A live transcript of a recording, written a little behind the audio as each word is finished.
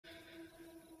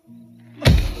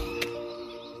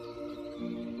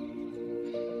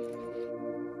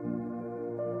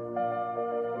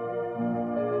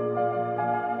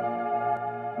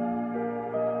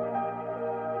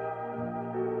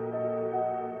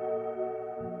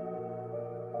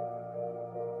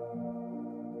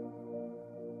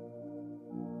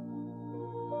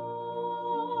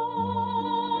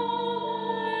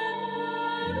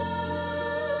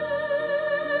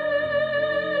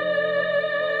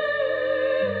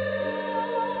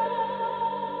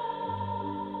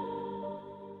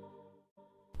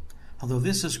Hello,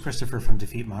 this is Christopher from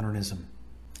Defeat Modernism.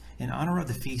 In honor of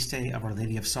the feast day of Our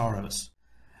Lady of Sorrows,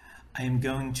 I am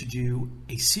going to do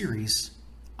a series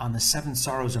on the 7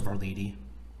 sorrows of Our Lady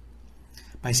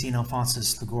by St.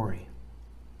 Alphonsus Liguori.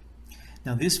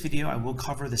 Now, this video I will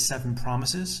cover the 7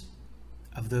 promises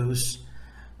of those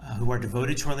who are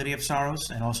devoted to Our Lady of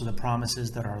Sorrows, and also the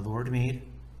promises that our Lord made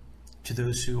to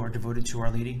those who are devoted to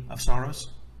Our Lady of Sorrows.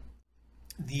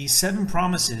 The 7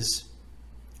 promises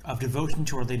of devotion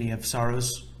to Our Lady of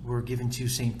Sorrows were given to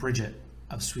Saint Bridget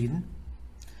of Sweden.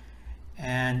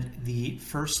 And the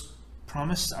first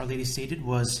promise Our Lady stated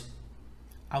was,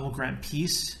 "I will grant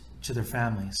peace to their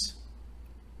families."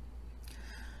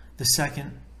 The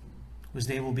second was,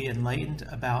 "They will be enlightened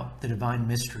about the divine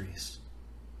mysteries."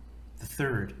 The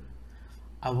third,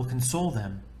 "I will console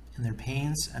them in their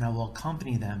pains and I will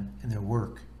accompany them in their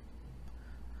work."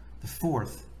 The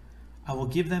fourth, "I will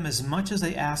give them as much as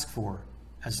they ask for,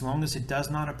 as long as it does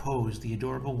not oppose the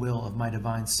adorable will of my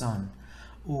divine Son,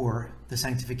 or the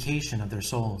sanctification of their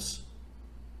souls."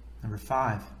 Number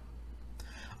 5,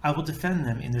 "I will defend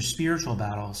them in their spiritual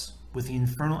battles with the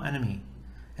infernal enemy,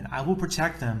 and I will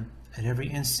protect them at every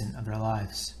instant of their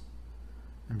lives."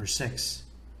 Number 6,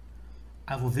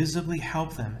 "I will visibly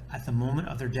help them at the moment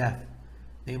of their death.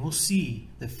 They will see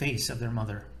the face of their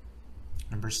mother."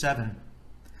 Number 7,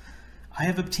 "I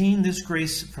have obtained this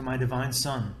grace from my divine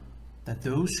Son, that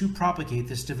those who propagate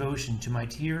this devotion to my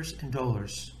tears and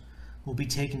dolors will be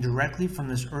taken directly from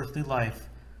this earthly life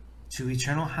to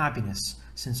eternal happiness,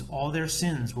 since all their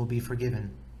sins will be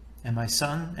forgiven, and my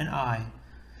Son and I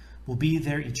will be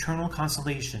their eternal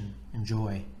consolation and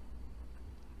joy."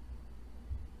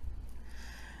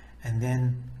 And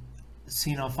then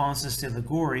St. Alphonsus de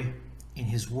Liguori, in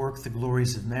his work The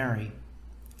Glories of Mary,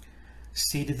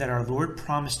 stated that our Lord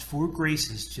promised 4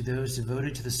 graces to those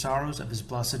devoted to the sorrows of his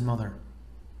Blessed Mother.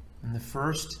 And the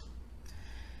first,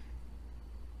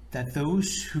 that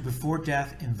those who before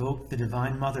death invoke the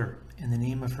Divine Mother in the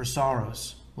name of her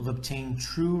sorrows will obtain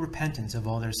true repentance of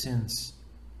all their sins.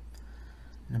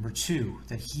 Number 2,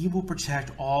 that he will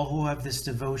protect all who have this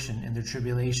devotion in their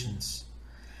tribulations,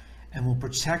 and will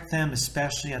protect them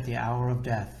especially at the hour of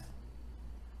death.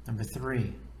 Number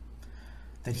 3,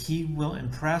 that he will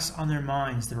impress on their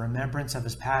minds the remembrance of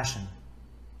his passion.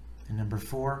 And number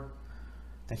 4,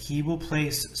 that he will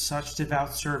place such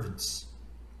devout servants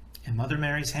in Mother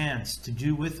Mary's hands to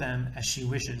do with them as she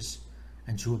wishes,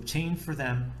 and to obtain for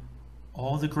them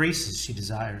all the graces she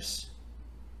desires.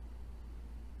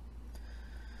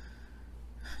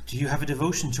 Do you have a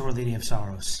devotion to Our Lady of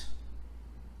Sorrows?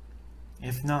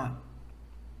 If not,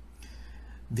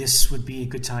 this would be a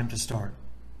good time to start.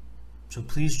 So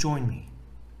please join me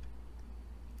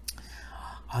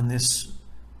on this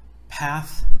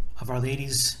path of Our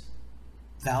Lady's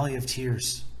valley of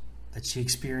tears that she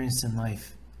experienced in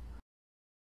life.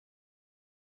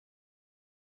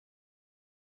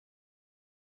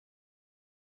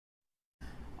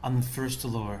 On the first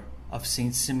dolor of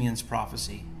St. Simeon's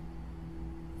prophecy.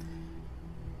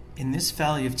 In this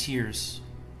valley of tears,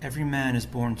 every man is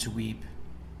born to weep,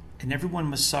 and everyone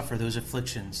must suffer those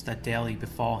afflictions that daily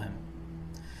befall him.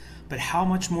 But how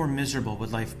much more miserable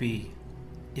would life be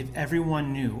if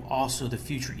everyone knew also the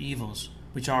future evils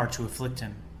which are to afflict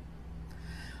him?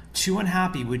 Too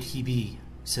unhappy would he be,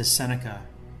 says Seneca,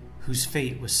 whose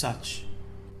fate was such.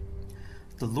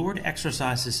 The Lord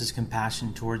exercises his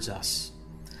compassion towards us,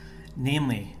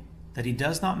 namely, that he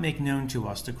does not make known to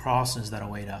us the crosses that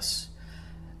await us,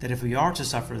 that if we are to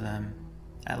suffer them,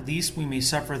 at least we may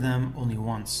suffer them only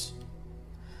once.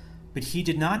 But he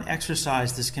did not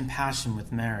exercise this compassion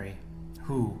with Mary,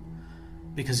 who,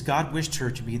 because God wished her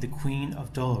to be the queen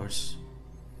of dolors,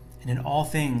 and in all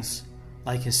things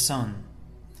like his Son,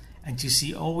 and to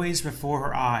see always before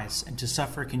her eyes and to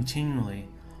suffer continually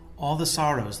all the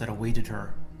sorrows that awaited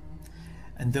her,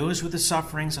 and those were the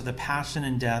sufferings of the passion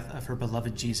and death of her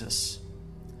beloved Jesus.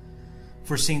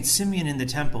 For Saint Simeon in the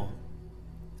temple,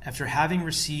 after having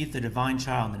received the divine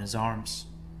child in his arms,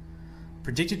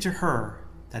 predicted to her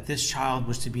that this child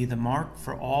was to be the mark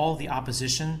for all the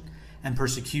opposition and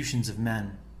persecutions of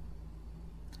men,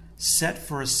 set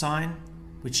for a sign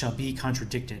which shall be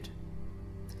contradicted,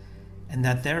 and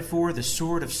that therefore the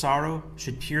sword of sorrow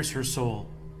should pierce her soul,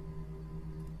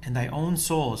 and thy own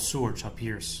soul a sword shall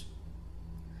pierce.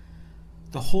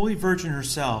 The Holy Virgin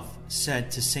herself said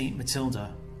to Saint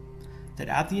Matilda that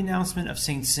at the announcement of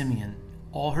Saint Simeon,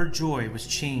 all her joy was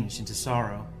changed into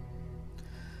sorrow.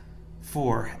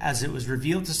 For, as it was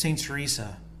revealed to Saint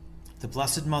Teresa, the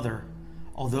Blessed Mother,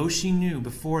 although she knew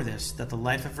before this that the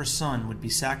life of her Son would be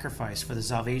sacrificed for the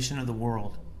salvation of the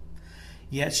world,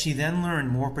 yet she then learned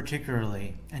more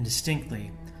particularly and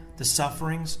distinctly the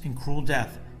sufferings and cruel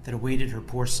death that awaited her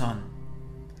poor son.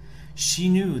 She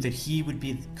knew that he would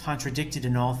be contradicted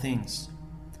in all things,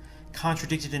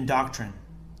 contradicted in doctrine,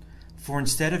 for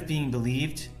instead of being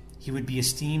believed, he would be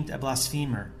esteemed a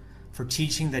blasphemer for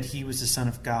teaching that he was the Son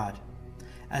of God,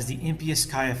 as the impious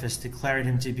Caiaphas declared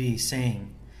him to be,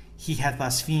 saying, "He hath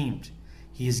blasphemed,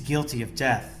 he is guilty of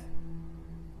death."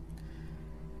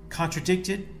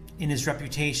 Contradicted in his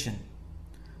reputation,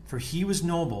 for he was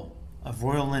noble, of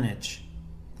royal lineage,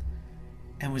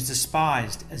 and was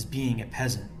despised as being a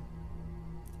peasant.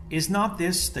 Is not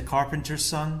this the carpenter's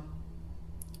son?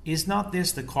 Is not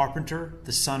this the carpenter,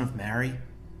 the son of Mary?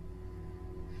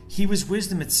 He was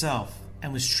wisdom itself,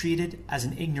 and was treated as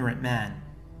an ignorant man.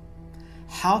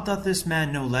 How doth this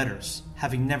man know letters,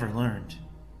 having never learned?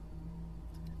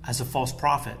 As a false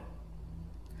prophet.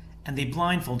 And they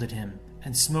blindfolded him,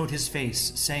 and smote his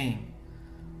face, saying,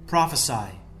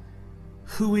 "Prophesy,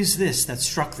 who is this that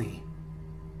struck thee?"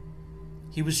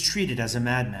 He was treated as a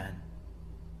madman.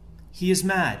 He is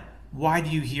mad, why do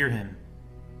you hear him?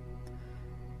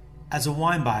 As a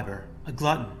winebibber, a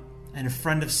glutton, and a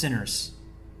friend of sinners.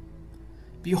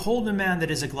 Behold a man that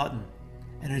is a glutton,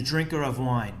 and a drinker of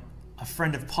wine, a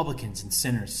friend of publicans and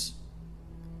sinners.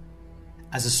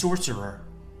 As a sorcerer,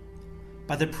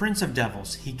 by the prince of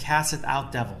devils he casteth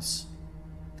out devils.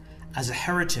 As a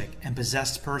heretic and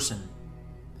possessed person.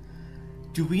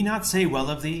 Do we not say well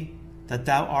of thee, that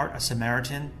thou art a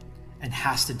Samaritan, and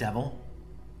hast a devil?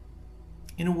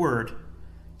 In a word,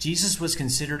 Jesus was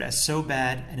considered as so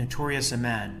bad and notorious a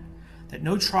man, that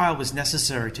no trial was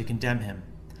necessary to condemn him,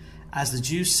 as the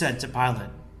Jews said to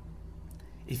Pilate,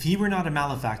 "If he were not a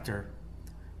malefactor,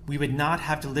 we would not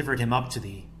have delivered him up to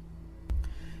thee."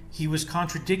 He was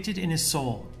contradicted in his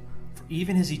soul, for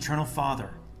even his eternal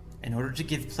Father, in order to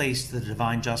give place to the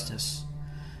divine justice,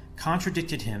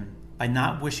 contradicted him by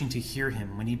not wishing to hear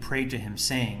him when he prayed to him,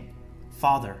 saying,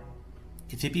 "Father,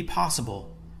 if it be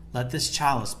possible, let this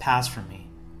chalice pass from me,"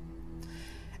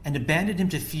 and abandoned him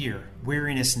to fear,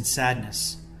 weariness, and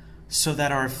sadness, so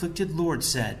that our afflicted Lord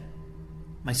said,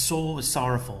 "My soul is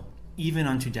sorrowful, even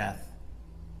unto death."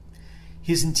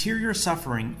 His interior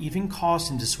suffering even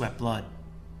caused him to sweat blood.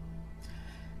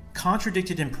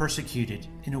 Contradicted and persecuted,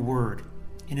 in a word,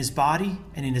 in his body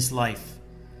and in his life,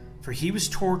 for he was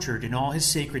tortured in all his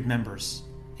sacred members,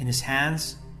 in his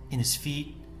hands, in his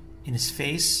feet, in his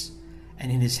face,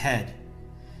 and in his head,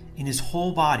 in his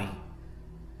whole body,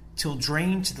 till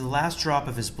drained to the last drop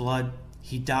of his blood,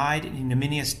 he died an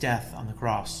ignominious death on the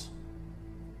cross.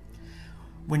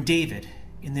 When David,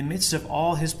 in the midst of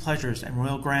all his pleasures and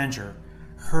royal grandeur,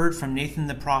 heard from Nathan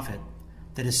the prophet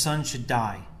that his son should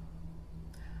die,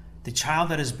 "The child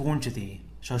that is born to thee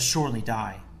shall surely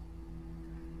die,"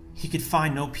 he could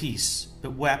find no peace,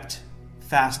 but wept,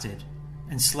 fasted,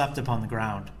 and slept upon the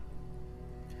ground.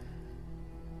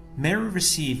 Mary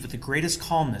received with the greatest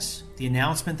calmness the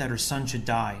announcement that her son should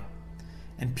die,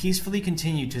 and peacefully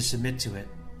continued to submit to it.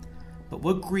 But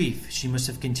what grief she must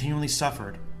have continually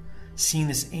suffered, seeing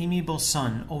this amiable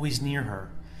son always near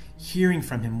her, hearing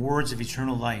from him words of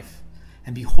eternal life,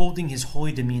 and beholding his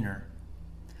holy demeanor.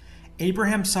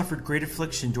 Abraham suffered great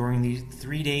affliction during the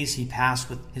 3 days he passed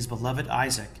with his beloved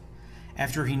Isaac,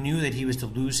 after he knew that he was to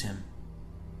lose him.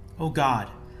 O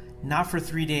God, not for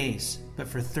 3 days, but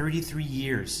for 33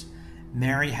 years,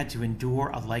 Mary had to endure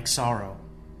a like sorrow.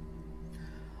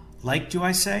 Like, do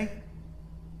I say?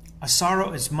 A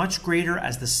sorrow as much greater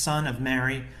as the son of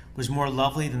Mary was more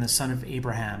lovely than the son of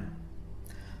Abraham.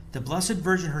 The Blessed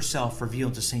Virgin herself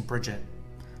revealed to St. Bridget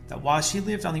that while she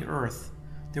lived on the earth,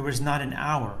 there was not an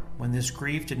hour when this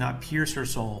grief did not pierce her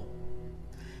soul.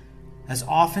 As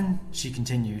often, she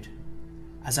continued,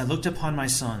 as I looked upon my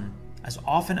son, as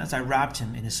often as I wrapped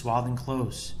him in his swaddling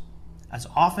clothes, as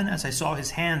often as I saw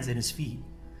his hands and his feet,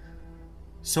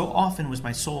 so often was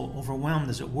my soul overwhelmed,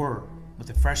 as it were, with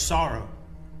a fresh sorrow,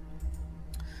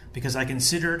 because I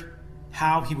considered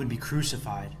how he would be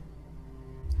crucified.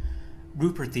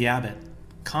 Rupert the abbot,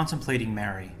 contemplating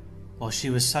Mary while she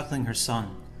was suckling her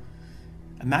son,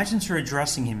 imagines her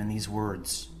addressing him in these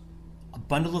words, "A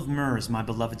bundle of myrrh is my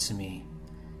beloved to me.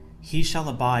 He shall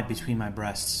abide between my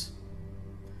breasts.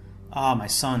 Ah, my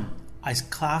son, I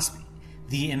clasp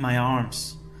thee in my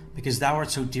arms, because thou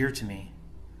art so dear to me.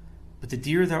 But the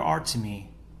dearer thou art to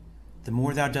me, the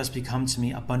more thou dost become to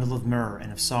me a bundle of myrrh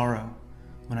and of sorrow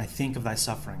when I think of thy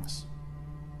sufferings."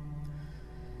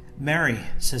 Mary,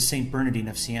 says St. Bernardine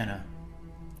of Siena,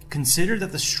 considered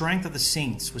that the strength of the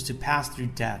saints was to pass through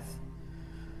death,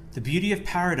 the beauty of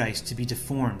paradise to be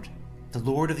deformed, the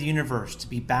Lord of the universe to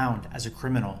be bound as a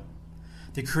criminal,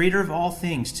 the creator of all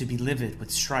things to be livid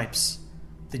with stripes,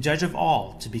 the judge of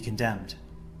all to be condemned.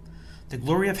 the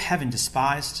glory of heaven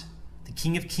despised, the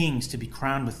King of Kings to be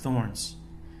crowned with thorns,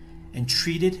 and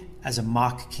treated as a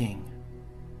mock king.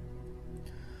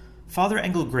 Father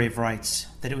Engelgrave writes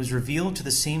that it was revealed to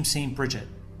the same Saint Bridget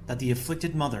that the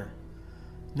afflicted mother,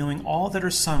 knowing all that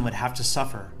her son would have to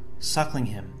suffer, suckling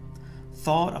him,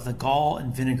 thought of the gall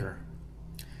and vinegar,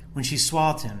 when she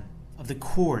swathed him, of the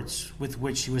cords with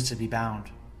which he was to be bound.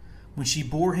 When she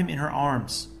bore him in her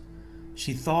arms,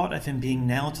 she thought of him being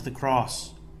nailed to the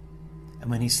cross, and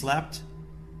when he slept,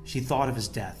 she thought of his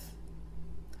death.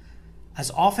 As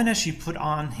often as she put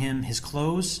on him his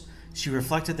clothes, she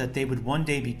reflected that they would one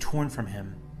day be torn from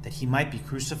him, that he might be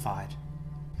crucified.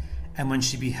 And when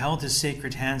she beheld his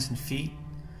sacred hands and feet,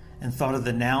 and thought of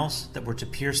the nails that were to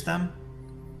pierce them,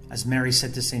 as Mary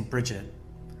said to St. Bridget,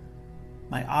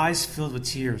 "My eyes filled with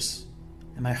tears,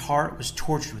 and my heart was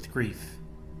tortured with grief."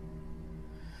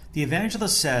 The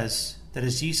evangelist says that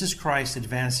as Jesus Christ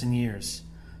advanced in years,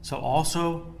 so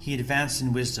also he advanced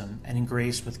in wisdom and in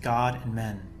grace with God and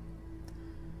men.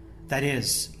 That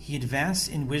is, he advanced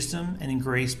in wisdom and in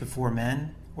grace before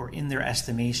men, or in their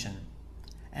estimation,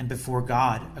 and before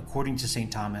God, according to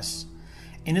St. Thomas,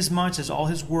 inasmuch as all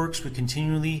his works would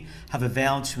continually have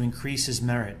availed to increase his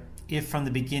merit, if from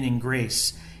the beginning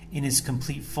grace, in its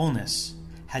complete fullness,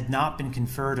 had not been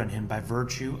conferred on him by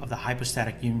virtue of the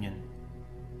hypostatic union.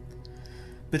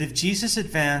 But if Jesus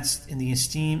advanced in the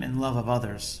esteem and love of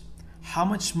others, how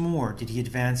much more did he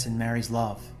advance in Mary's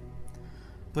love?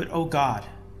 But, O God,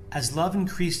 as love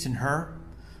increased in her,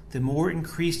 the more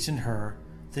increased in her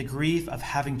the grief of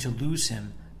having to lose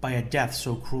him by a death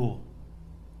so cruel.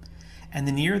 And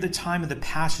the nearer the time of the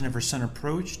passion of her Son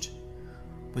approached,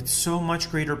 with so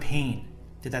much greater pain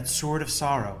did that sword of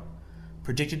sorrow,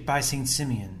 predicted by St.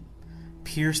 Simeon,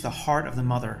 pierce the heart of the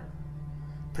mother.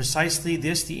 Precisely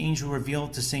this the angel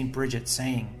revealed to St. Bridget,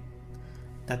 saying,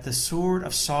 that the sword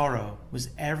of sorrow was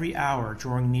every hour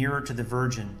drawing nearer to the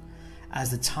Virgin,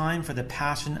 as the time for the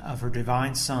passion of her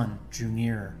divine Son drew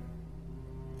nearer.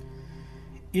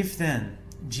 If then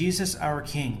Jesus our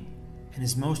King and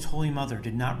his most holy mother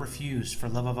did not refuse, for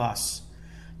love of us,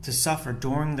 to suffer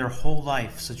during their whole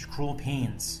life such cruel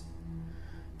pains,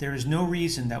 there is no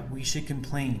reason that we should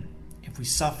complain if we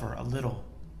suffer a little.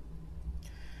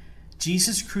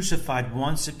 Jesus crucified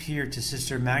once appeared to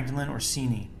Sister Magdalene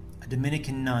Orsini, a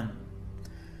Dominican nun,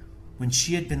 when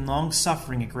she had been long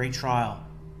suffering a great trial,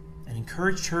 and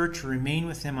encouraged her to remain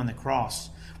with him on the cross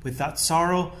with that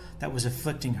sorrow that was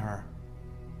afflicting her.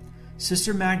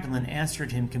 Sister Magdalene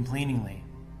answered him complainingly,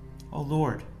 "O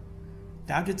Lord,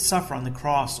 thou didst suffer on the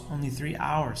cross only 3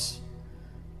 hours,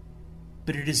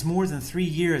 but it is more than 3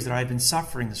 years that I have been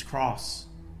suffering this cross."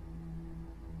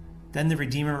 Then the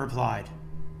Redeemer replied,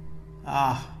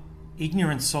 "Ah,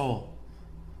 ignorant soul,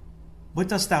 what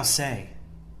dost thou say?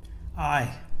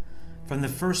 I, from the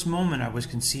first moment I was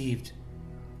conceived,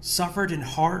 suffered in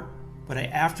heart what I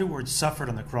afterwards suffered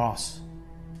on the cross."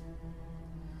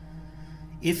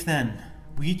 If then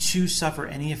we too suffer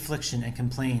any affliction and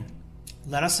complain,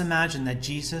 let us imagine that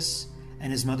Jesus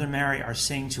and his mother Mary are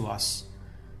saying to us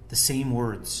the same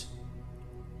words.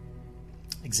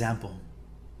 Example.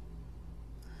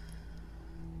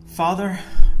 Father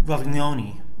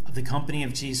Rovignoni of the Company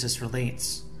of Jesus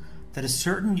relates that a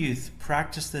certain youth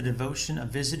practiced the devotion of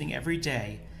visiting every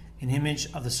day an image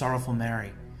of the sorrowful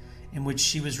Mary, in which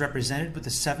she was represented with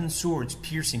the 7 swords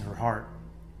piercing her heart.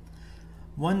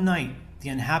 One night the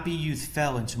unhappy youth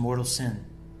fell into mortal sin.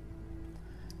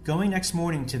 Going next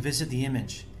morning to visit the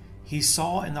image, he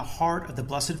saw in the heart of the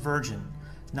Blessed Virgin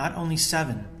not only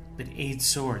 7, but 8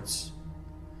 swords.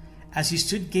 As he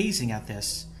stood gazing at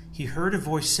this, he heard a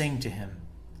voice saying to him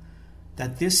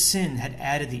that this sin had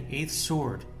added the 8th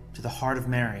sword to the heart of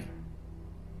Mary.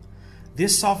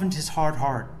 This softened his hard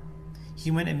heart.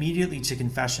 He went immediately to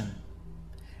confession,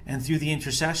 and through the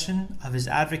intercession of his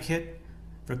advocate,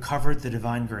 recovered the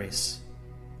divine grace.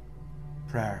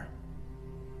 Prayer.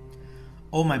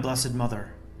 O my Blessed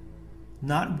Mother,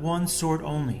 not 1 sword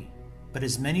only, but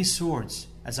as many swords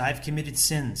as I have committed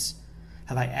sins,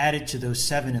 have I added to those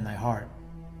 7 in thy heart.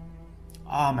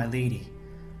 Ah, my Lady,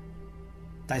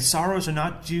 thy sorrows are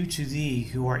not due to thee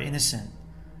who are innocent,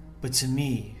 but to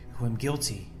me who am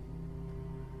guilty.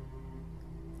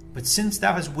 But since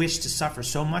thou hast wished to suffer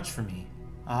so much for me,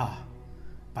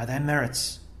 by thy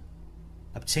merits,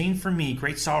 obtain for me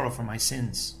great sorrow for my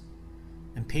sins,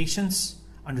 and patience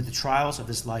under the trials of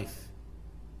this life,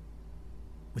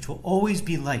 which will always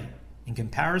be light in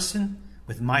comparison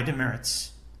with my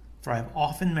demerits, for I have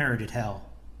often merited hell.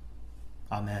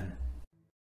 Amen.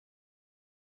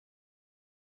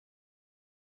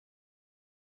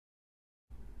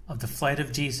 Of the flight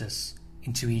of Jesus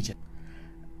into Egypt.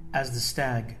 as the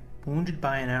stag, wounded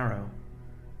by an arrow,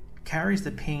 carries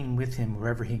the pain with him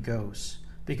wherever he goes,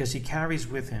 because he carries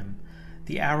with him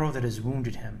the arrow that has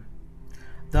wounded him.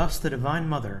 Thus the Divine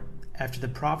Mother, after the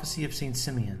prophecy of Saint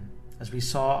Simeon, as we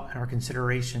saw in our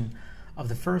consideration of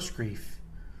the first grief,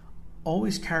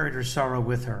 always carried her sorrow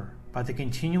with her by the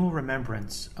continual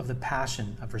remembrance of the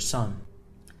passion of her Son.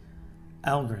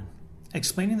 Elgrin,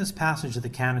 explaining this passage of the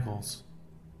Canticles,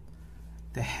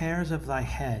 "The hairs of thy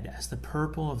head as the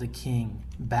purple of the king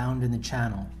bound in the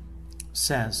channel,"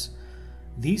 says,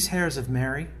 "These hairs of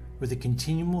Mary were the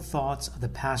continual thoughts of the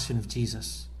passion of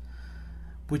Jesus,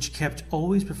 which kept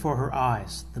always before her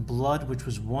eyes the blood which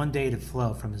was one day to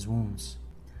flow from his wounds.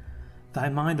 Thy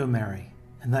mind, O Mary,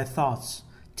 and thy thoughts,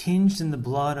 tinged in the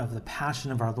blood of the passion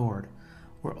of our Lord,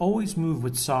 were always moved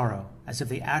with sorrow, as if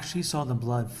they actually saw the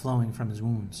blood flowing from his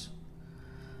wounds.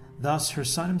 Thus her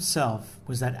Son himself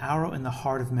was that arrow in the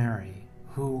heart of Mary,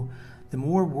 who, the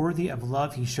more worthy of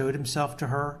love he showed himself to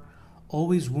her,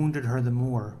 always wounded her the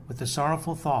more with the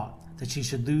sorrowful thought that she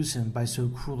should lose him by so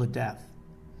cruel a death.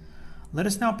 Let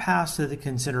us now pass to the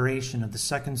consideration of the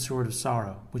second sword of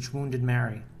sorrow which wounded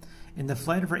Mary in the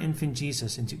flight of her infant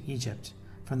Jesus into Egypt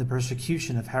from the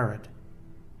persecution of Herod.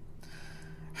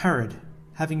 Herod,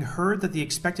 having heard that the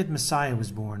expected Messiah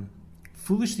was born,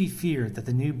 foolishly feared that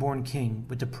the newborn king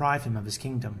would deprive him of his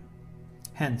kingdom.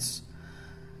 Hence,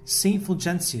 Saint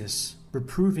Fulgentius,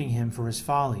 reproving him for his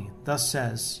folly, thus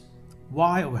says,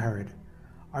 "Why, O Herod,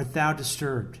 art thou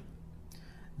disturbed?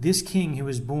 This king who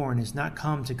is born is not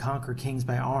come to conquer kings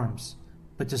by arms,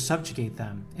 but to subjugate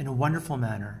them in a wonderful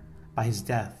manner by his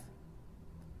death."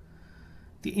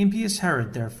 The impious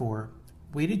Herod, therefore,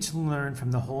 waited to learn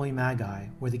from the holy Magi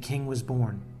where the king was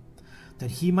born,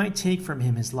 that he might take from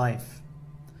him his life.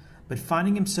 But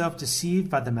finding himself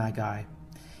deceived by the Magi,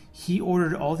 he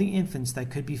ordered all the infants that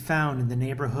could be found in the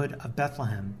neighborhood of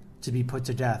Bethlehem to be put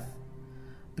to death.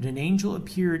 But an angel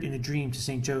appeared in a dream to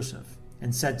Saint Joseph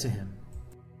and said to him,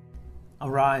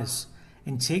 "Arise,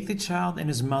 and take the child and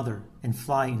his mother, and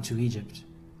fly into Egypt."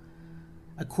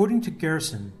 According to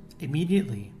Gerson,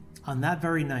 immediately, on that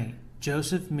very night,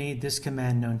 Joseph made this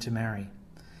command known to Mary,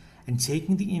 and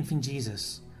taking the infant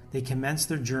Jesus, they commenced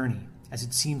their journey, as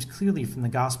it seems clearly from the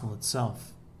Gospel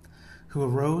itself, who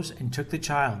arose and took the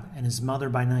child and his mother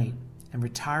by night, and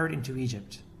retired into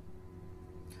Egypt.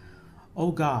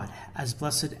 O God, as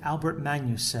blessed Albert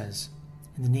Magnus says,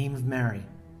 in the name of Mary,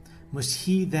 must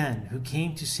he then who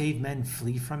came to save men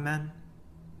flee from men?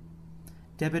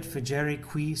 Debet fugere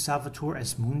qui salvator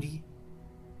est mundi?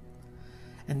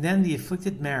 And then the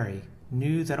afflicted Mary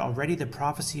knew that already the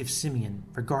prophecy of Simeon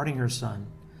regarding her son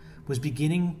was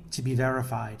beginning to be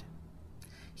verified.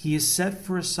 He is set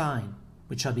for a sign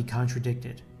which shall be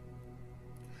contradicted.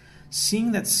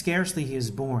 Seeing that scarcely he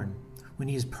is born when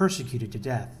he is persecuted to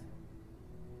death.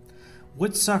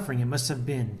 What suffering it must have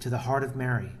been to the heart of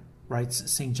Mary,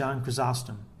 writes St. John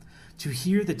Chrysostom, to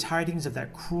hear the tidings of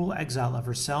that cruel exile of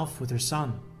herself with her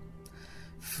son.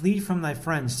 Flee from thy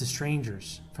friends to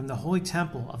strangers, from the holy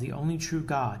temple of the only true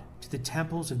God to the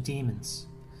temples of demons.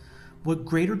 What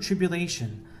greater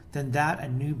tribulation than that a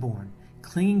newborn,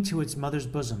 clinging to its mother's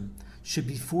bosom, should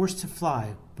be forced to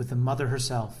fly with the mother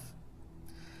herself?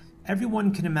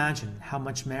 Everyone can imagine how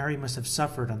much Mary must have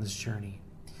suffered on this journey.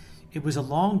 It was a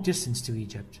long distance to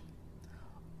Egypt.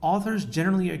 Authors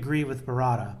generally agree with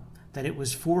Barada that it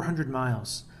was 400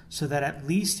 miles, so that at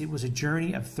least it was a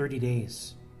journey of 30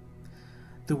 days.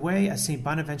 The way, as St.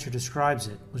 Bonaventure describes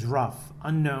it, was rough,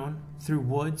 unknown, through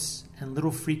woods, and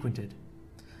little frequented.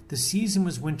 The season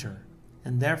was winter,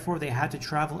 and therefore they had to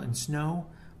travel in snow,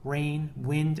 rain,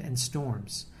 wind, and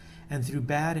storms, and through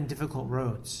bad and difficult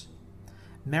roads.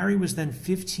 Mary was then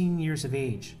 15 years of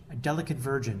age, a delicate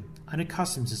virgin,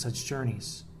 unaccustomed to such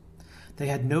journeys. They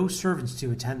had no servants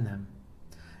to attend them.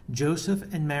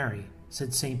 Joseph and Mary,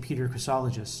 said St. Peter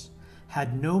Chrysologus,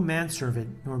 had no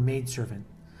manservant nor maidservant.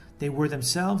 They were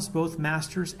themselves both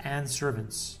masters and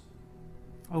servants.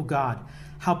 O God,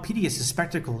 how piteous a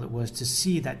spectacle it was to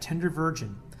see that tender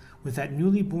virgin with that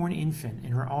newly born infant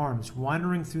in her arms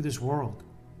wandering through this world.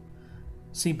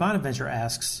 St. Bonaventure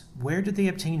asks, where did they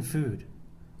obtain food?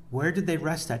 Where did they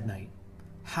rest at night?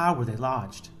 How were they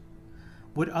lodged?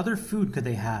 What other food could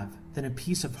they have than a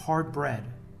piece of hard bread,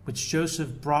 which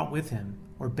Joseph brought with him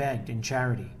or begged in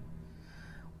charity?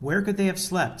 Where could they have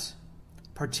slept,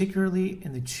 particularly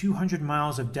in the 200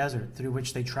 miles of desert through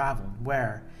which they traveled,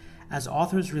 where, as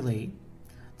authors relate,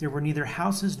 there were neither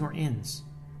houses nor inns,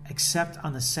 except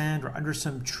on the sand or under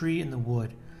some tree in the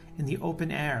wood, in the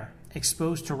open air,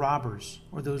 exposed to robbers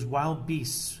or those wild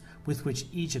beasts with which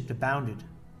Egypt abounded?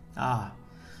 Ah,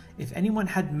 if anyone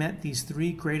had met these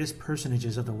three greatest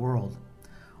personages of the world,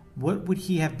 what would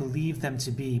he have believed them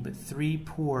to be but three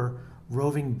poor,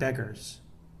 roving beggars?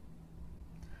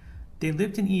 They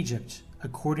lived in Egypt,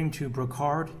 according to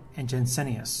Brocard and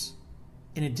Jansenius,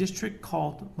 in a district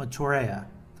called Maturea,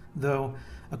 though,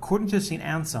 according to St.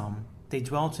 Anselm, they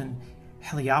dwelt in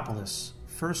Heliopolis,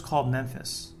 first called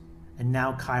Memphis, and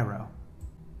now Cairo.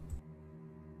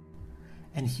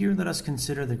 And here let us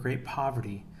consider the great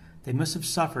poverty they must have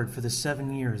suffered for the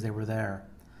 7 years they were there.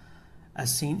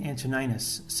 As St.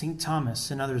 Antoninus, St.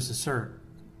 Thomas, and others assert,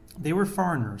 they were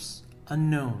foreigners,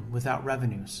 unknown, without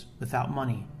revenues, without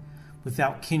money,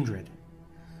 without kindred.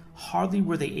 Hardly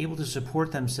were they able to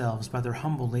support themselves by their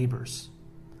humble labors.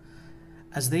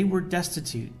 As they were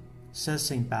destitute, says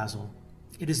St. Basil,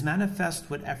 it is manifest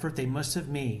what effort they must have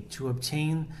made to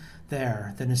obtain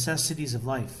there the necessities of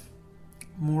life.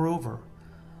 Moreover,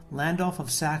 Landulf of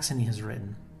Saxony has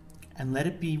written, and let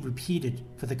it be repeated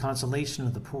for the consolation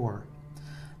of the poor,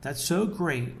 that so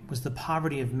great was the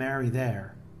poverty of Mary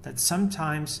there, that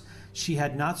sometimes she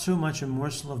had not so much a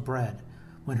morsel of bread,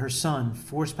 when her son,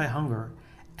 forced by hunger,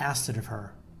 asked it of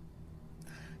her.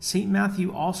 St.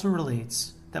 Matthew also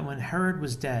relates that when Herod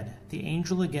was dead, the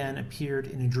angel again appeared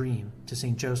in a dream to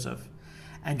St. Joseph,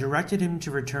 and directed him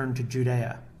to return to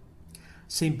Judea.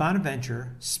 St.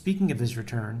 Bonaventure, speaking of his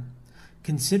return,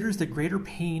 considers the greater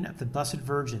pain of the Blessed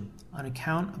Virgin on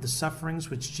account of the sufferings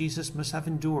which Jesus must have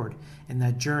endured in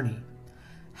that journey,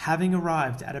 having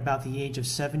arrived at about the age of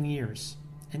 7 years,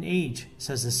 an age,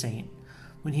 says the saint,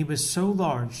 when he was so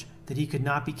large that he could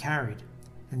not be carried,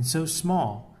 and so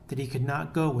small that he could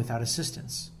not go without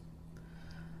assistance.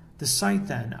 The sight,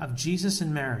 then, of Jesus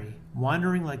and Mary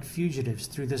wandering like fugitives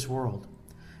through this world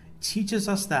teaches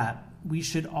us that we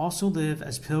should also live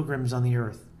as pilgrims on the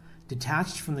earth,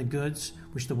 detached from the goods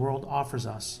which the world offers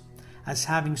us, as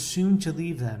having soon to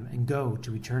leave them and go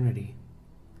to eternity.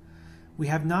 We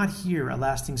have not here a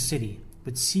lasting city,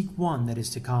 but seek one that is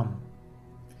to come.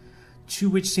 To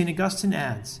which St. Augustine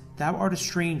adds, Thou art a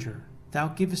stranger, thou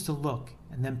givest a look,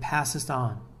 and then passest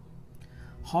on.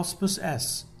 Hospus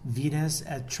es, vides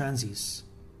et transis.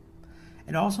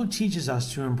 It also teaches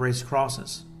us to embrace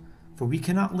crosses, for we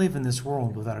cannot live in this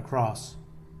world without a cross.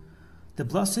 The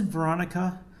Blessed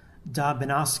Veronica da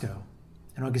Benasco,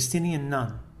 an Augustinian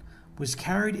nun, was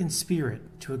carried in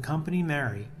spirit to accompany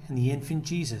Mary and the infant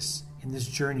Jesus in this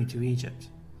journey to Egypt.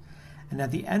 And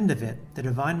at the end of it, the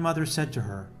Divine Mother said to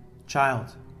her,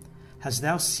 Child, hast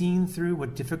thou seen through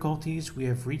what difficulties we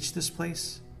have reached this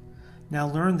place? Now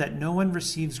learn that no one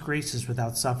receives graces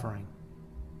without suffering.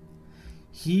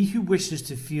 He who wishes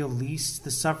to feel least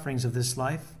the sufferings of this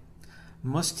life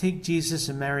must take Jesus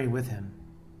and Mary with him.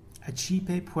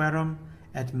 Accipe puerum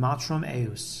et matrum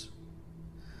eius.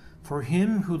 For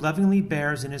him who lovingly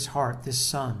bears in his heart this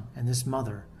Son and this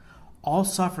Mother, all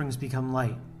sufferings become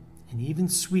light, and even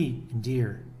sweet and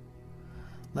dear.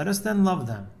 Let us then love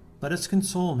them, let us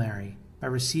console Mary by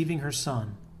receiving her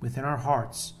Son within our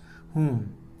hearts,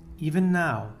 whom, even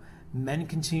now, men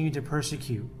continue to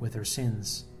persecute with their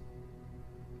sins.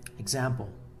 Example.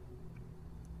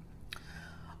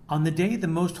 On the day the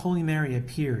Most Holy Mary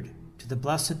appeared to the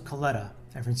Blessed Coletta,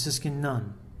 a Franciscan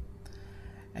nun,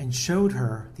 and showed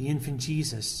her the infant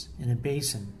Jesus in a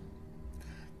basin,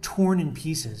 torn in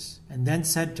pieces, and then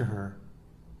said to her,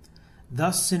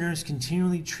 Thus sinners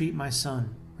continually treat my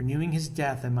Son, renewing his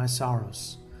death and my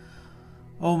sorrows.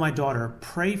 O my daughter,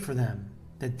 pray for them,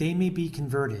 that they may be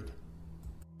converted.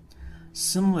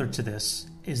 Similar to this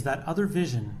is that other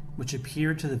vision which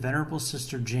appeared to the Venerable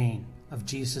Sister Jane of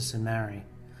Jesus and Mary,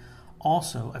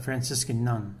 also a Franciscan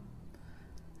nun.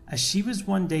 As she was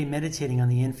one day meditating on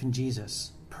the infant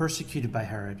Jesus, persecuted by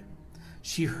Herod,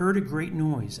 she heard a great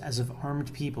noise as of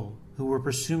armed people who were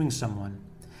pursuing someone,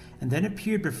 and then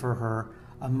appeared before her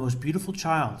a most beautiful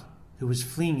child who was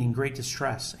fleeing in great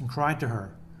distress, and cried to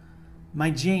her,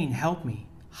 My Jane, help me,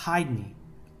 hide me.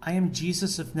 I am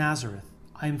Jesus of Nazareth.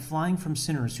 I am flying from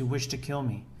sinners who wish to kill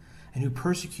me, and who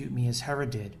persecute me as Herod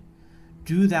did.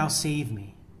 Do thou save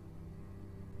me.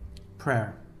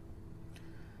 Prayer.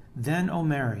 Then, O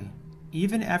Mary,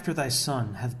 even after thy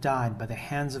Son hath died by the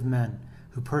hands of men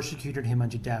who persecuted him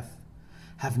unto death,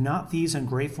 have not these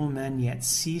ungrateful men yet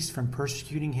ceased from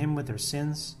persecuting him with their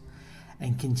sins,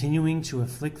 and continuing to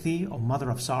afflict thee, O Mother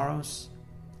of Sorrows?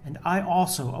 And I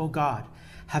also, O God,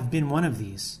 have been one of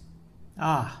these.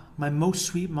 Ah, my most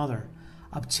sweet Mother,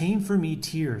 obtain for me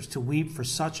tears to weep for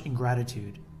such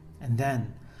ingratitude, and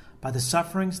then, by the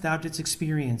sufferings thou didst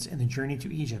experience in the journey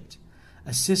to Egypt,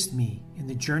 assist me in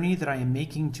the journey that I am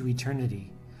making to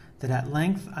eternity, that at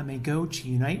length I may go to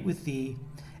unite with thee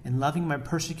in loving my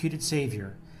persecuted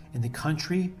Savior in the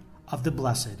country of the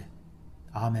blessed.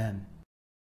 Amen.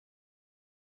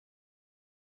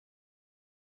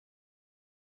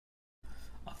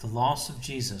 Of the loss of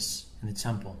Jesus in the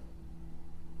temple.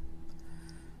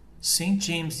 St.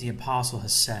 James the Apostle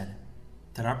has said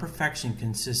that our perfection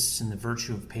consists in the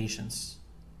virtue of patience.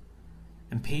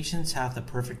 And patience hath a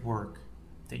perfect work,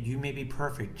 that you may be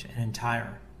perfect and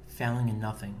entire, failing in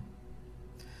nothing.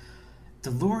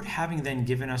 The Lord having then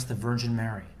given us the Virgin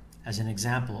Mary as an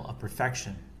example of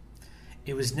perfection,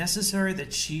 it was necessary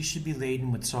that she should be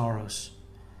laden with sorrows,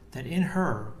 that in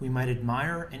her we might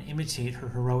admire and imitate her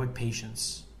heroic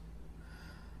patience.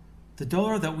 The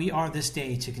dolor that we are this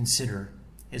day to consider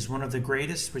is one of the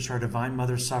greatest which our Divine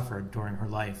Mother suffered during her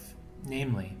life,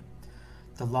 namely,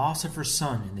 the loss of her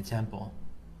Son in the temple.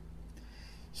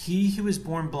 He who is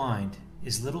born blind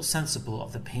is little sensible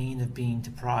of the pain of being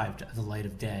deprived of the light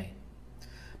of day,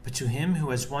 but to him who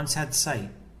has once had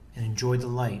sight and enjoyed the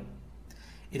light,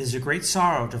 it is a great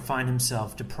sorrow to find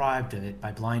himself deprived of it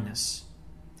by blindness.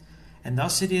 And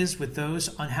thus it is with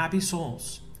those unhappy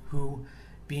souls who,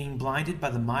 being blinded by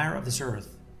the mire of this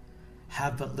earth,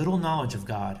 have but little knowledge of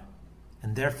God,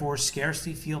 and therefore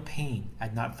scarcely feel pain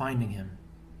at not finding him.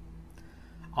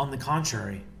 On the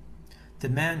contrary, the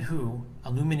man who,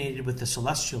 illuminated with the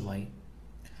celestial light,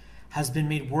 has been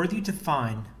made worthy to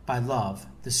find, by love,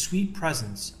 the sweet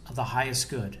presence of the highest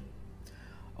good.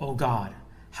 O God,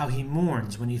 how he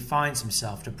mourns when he finds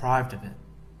himself deprived of it.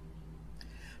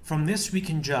 From this we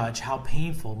can judge how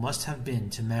painful must have been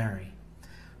to Mary,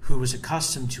 who was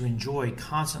accustomed to enjoy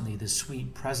constantly the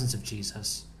sweet presence of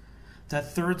Jesus,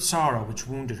 that third sorrow which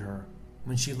wounded her,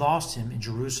 when she lost him in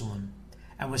Jerusalem,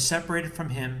 and was separated from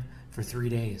him for 3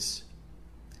 days.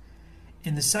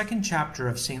 In the 2nd chapter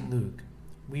of St. Luke,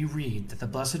 we read that the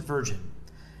Blessed Virgin,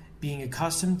 being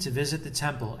accustomed to visit the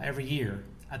temple every year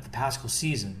at the Paschal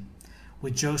season,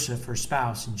 with Joseph her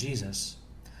spouse and Jesus,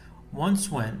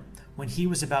 once went when he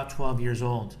was about 12 years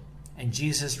old, and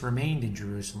Jesus remained in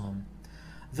Jerusalem,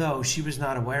 though she was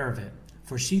not aware of it,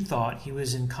 for she thought he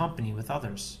was in company with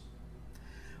others.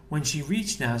 When she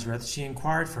reached Nazareth, she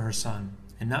inquired for her son,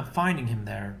 and not finding him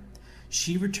there,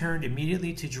 she returned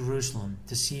immediately to Jerusalem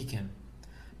to seek him,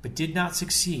 but did not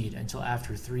succeed until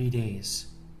after 3 days.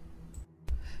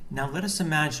 Now let us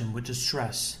imagine what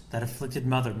distress that afflicted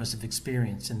mother must have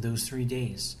experienced in those 3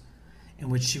 days, in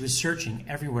which she was searching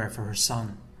everywhere for her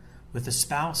son, with the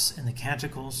spouse and the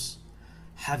canticles,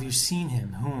 "Have you seen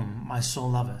him whom my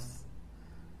soul loveth?"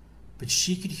 But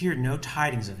she could hear no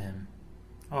tidings of him.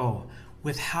 Oh,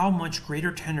 with how much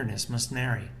greater tenderness must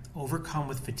Mary, overcome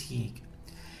with fatigue,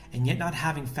 and yet not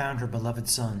having found her beloved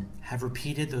son, have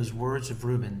repeated those words of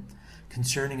Reuben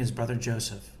concerning his brother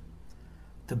Joseph: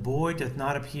 "The boy doth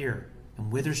not appear,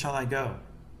 and whither shall I go?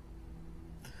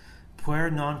 Puer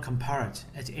non comparet,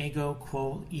 et ego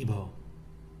quo ibo."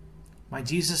 My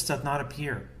Jesus doth not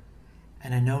appear,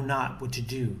 and I know not what to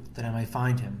do that I may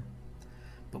find him.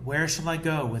 But where shall I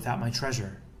go without my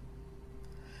treasure?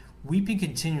 Weeping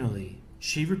continually,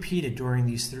 she repeated during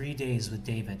these 3 days with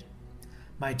David,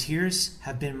 "My tears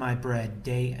have been my bread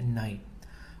day and night,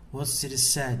 whilst it is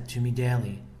said to me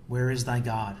daily, Where is thy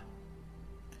God?"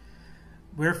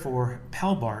 Wherefore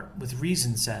Pelbart with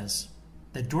reason says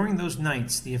that during those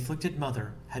nights the afflicted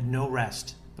mother had no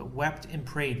rest, but wept and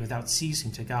prayed without ceasing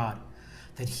to God,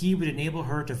 that he would enable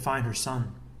her to find her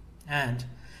son. And,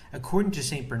 according to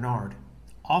St. Bernard,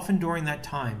 often during that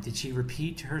time did she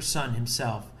repeat to her son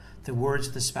himself the words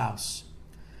of the spouse: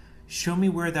 "Show me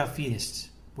where thou feedest,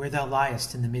 where thou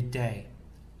liest in the midday,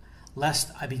 lest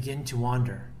I begin to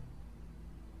wander.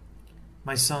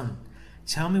 My son,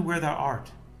 tell me where thou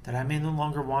art, that I may no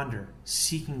longer wander,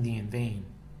 seeking thee in vain."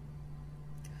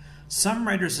 Some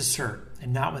writers assert,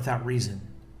 and not without reason,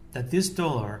 that this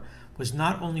dolor was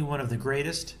not only one of the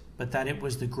greatest, but that it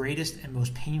was the greatest and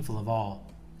most painful of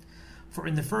all. For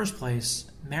in the first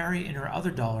place, Mary in her other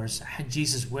dolors had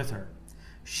Jesus with her.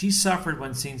 She suffered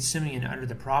when St. Simeon uttered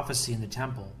the prophecy in the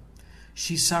temple.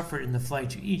 She suffered in the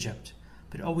flight to Egypt,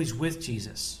 but always with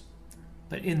Jesus.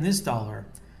 But in this dolor,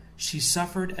 she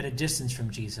suffered at a distance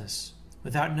from Jesus,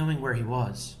 without knowing where he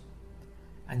was.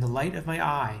 And the light of my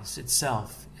eyes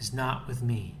itself is not with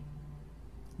me.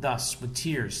 Thus, with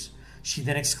tears, she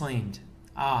then exclaimed,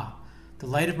 "Ah, the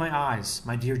light of my eyes,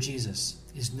 my dear Jesus,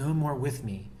 is no more with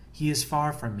me. He is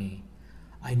far from me.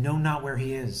 I know not where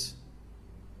he is."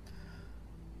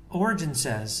 Origen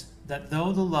says that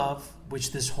though the love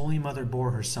which this holy mother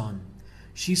bore her son,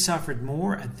 she suffered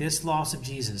more at this loss of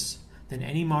Jesus than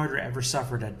any martyr ever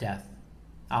suffered at death.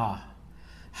 Ah,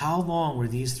 how long were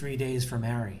these 3 days for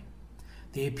Mary?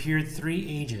 They appeared 3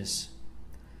 ages.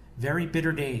 Very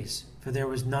bitter days, for there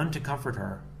was none to comfort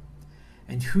her.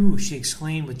 And who, she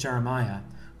exclaimed with Jeremiah,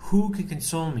 who can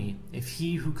console me if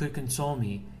he who could console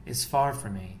me is far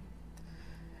from me?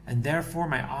 And therefore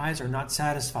my eyes are not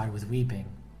satisfied with weeping.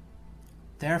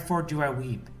 Therefore do I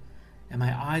weep, and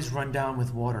my eyes run down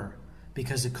with water,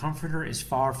 because the Comforter is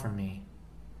far from me.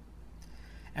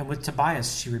 And with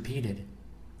Tobias she repeated,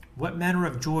 what manner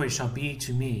of joy shall be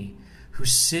to me, who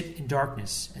sit in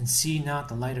darkness and see not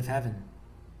the light of heaven?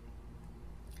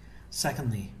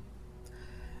 Secondly,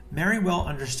 Mary well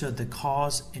understood the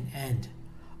cause and end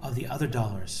of the other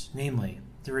dollars, namely,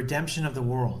 the redemption of the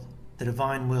world, the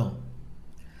divine will.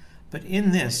 But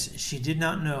in this she did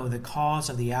not know the cause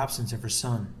of the absence of her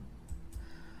son.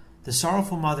 The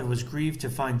sorrowful mother was grieved to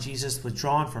find Jesus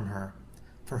withdrawn from her,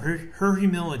 for her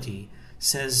humility,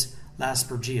 says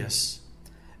Laspergius,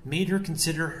 made her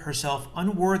consider herself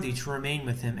unworthy to remain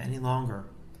with him any longer,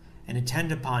 and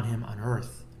attend upon him on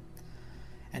earth,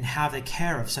 and have the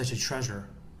care of such a treasure.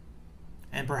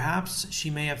 And perhaps she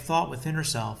may have thought within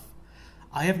herself,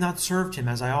 I have not served him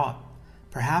as I ought.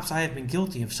 Perhaps I have been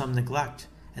guilty of some neglect,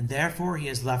 and therefore he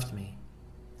has left me.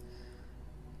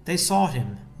 They sought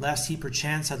him, lest he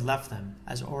perchance had left them,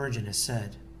 as Origen has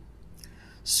said.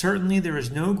 Certainly there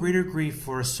is no greater grief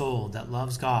for a soul that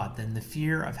loves God than the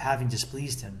fear of having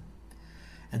displeased him.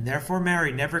 And therefore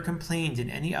Mary never complained in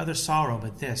any other sorrow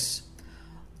but this,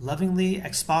 lovingly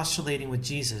expostulating with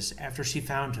Jesus after she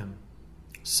found him.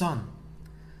 Son,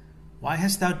 why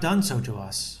hast thou done so to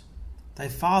us? Thy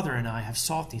father and I have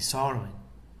sought thee sorrowing.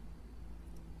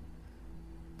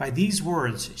 By these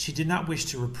words she did not wish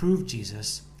to reprove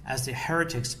Jesus, as the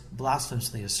heretics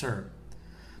blasphemously assert,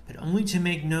 but only to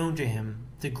make known to him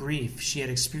the grief she had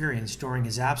experienced during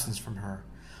his absence from her,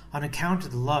 on account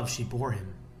of the love she bore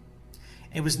him.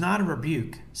 It was not a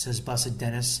rebuke, says Blessed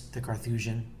Denis the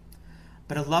Carthusian,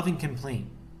 but a loving complaint.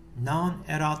 Non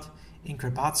erat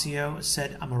increpatio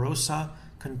sed amorosa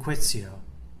conquitio.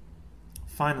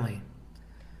 Finally,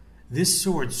 this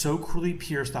sword so cruelly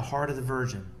pierced the heart of the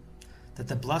Virgin, that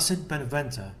the Blessed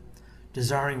Beneventa,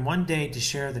 desiring one day to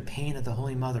share the pain of the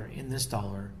Holy Mother in this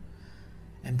dolor,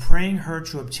 and praying her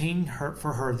to obtain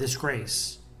for her this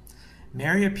grace,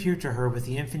 Mary appeared to her with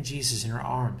the infant Jesus in her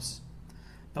arms.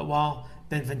 But while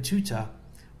Benvenuta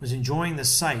was enjoying the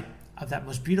sight of that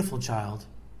most beautiful child,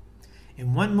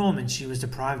 in one moment she was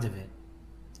deprived of it.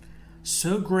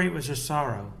 So great was her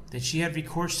sorrow that she had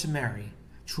recourse to Mary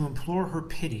to implore her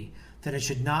pity that it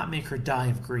should not make her die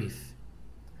of grief.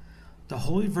 The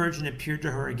Holy Virgin appeared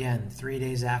to her again 3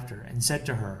 days after, and said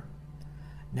to her,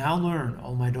 Now learn,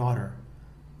 O my daughter,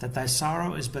 that thy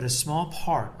sorrow is but a small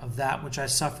part of that which I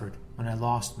suffered when I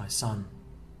lost my son.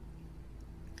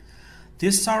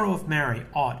 This sorrow of Mary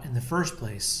ought, in the first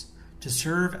place, to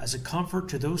serve as a comfort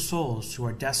to those souls who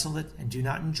are desolate and do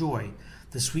not enjoy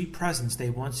the sweet presence they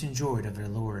once enjoyed of their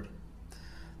Lord.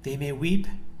 They may weep,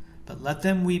 but let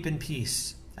them weep in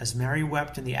peace, as Mary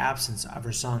wept in the absence of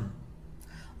her son.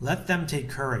 Let them take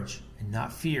courage, and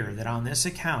not fear that on this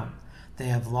account they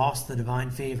have lost the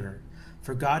divine favor,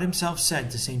 for God himself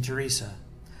said to St. Teresa,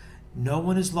 No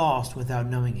one is lost without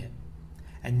knowing it,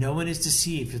 and no one is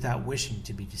deceived without wishing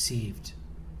to be deceived.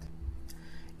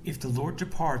 If the Lord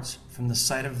departs from the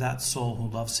sight of that soul who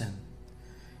loves him,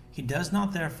 he does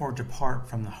not therefore depart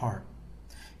from the heart.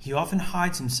 He often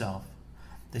hides himself,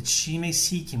 that she may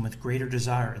seek him with greater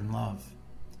desire and love.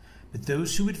 But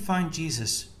those who would find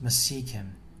Jesus must seek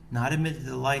him, not amid the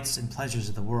delights and pleasures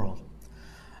of the world,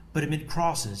 but amid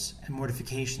crosses and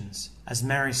mortifications, as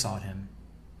Mary sought him.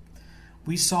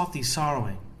 We sought thee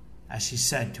sorrowing, as she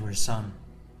said to her son,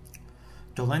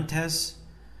 Dolentes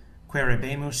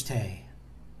querebemus te.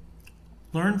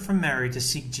 Learn from Mary to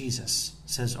seek Jesus,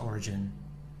 says Origen.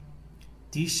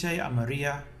 Dice a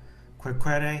Maria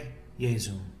querquere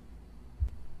Jesum.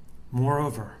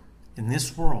 Moreover, in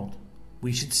this world,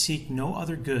 we should seek no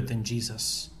other good than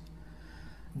Jesus.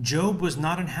 Job was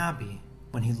not unhappy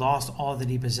when he lost all that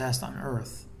he possessed on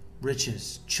earth,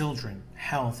 riches, children,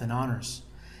 health, and honors,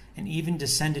 and even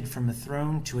descended from a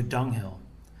throne to a dunghill.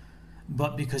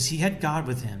 But because he had God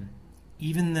with him,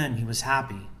 even then he was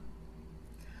happy.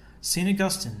 St.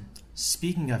 Augustine,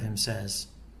 speaking of him, says,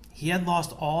 he had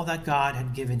lost all that God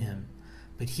had given him,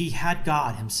 but he had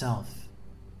God himself.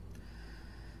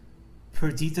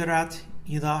 Perditerat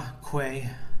illa quae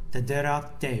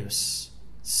dederat Deus,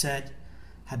 sed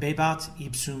habebat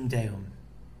ipsum Deum.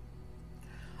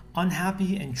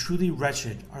 Unhappy and truly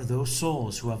wretched are those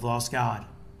souls who have lost God.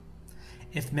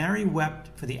 If Mary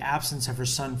wept for the absence of her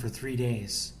son for 3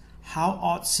 days, how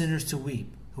ought sinners to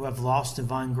weep who have lost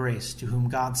divine grace, to whom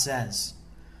God says,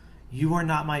 You are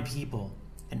not my people,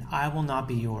 and I will not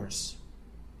be yours.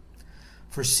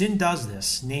 For sin does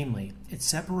this, namely, it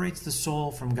separates the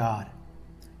soul from God.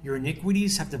 Your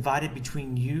iniquities have divided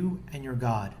between you and your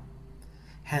God.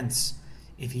 Hence,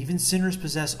 if even sinners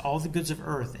possess all the goods of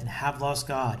earth and have lost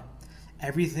God,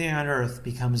 everything on earth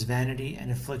becomes vanity and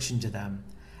affliction to them,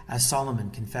 as Solomon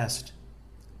confessed.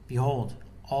 Behold,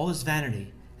 all is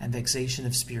vanity and vexation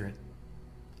of spirit.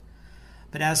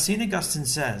 But as St. Augustine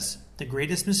says, the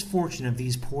greatest misfortune of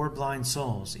these poor blind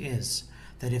souls is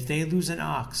that if they lose an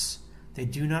ox, they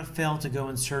do not fail to go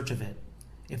in search of it.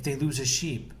 If they lose a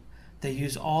sheep, they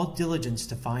use all diligence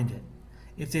to find it.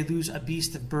 If they lose a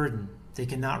beast of burden, they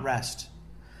cannot rest.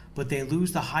 But they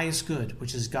lose the highest good,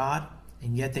 which is God,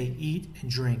 and yet they eat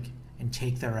and drink and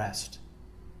take their rest.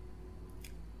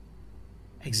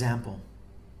 Example.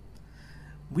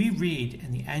 We read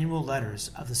in the annual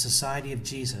letters of the Society of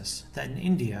Jesus that in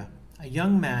India, a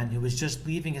young man who was just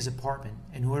leaving his apartment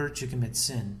in order to commit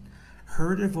sin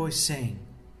heard a voice saying,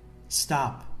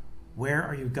 "Stop, where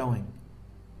are you going?"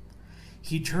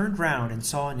 He turned round and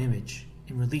saw an image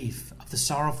in relief of the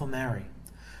sorrowful Mary,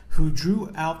 who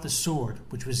drew out the sword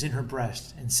which was in her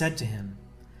breast and said to him,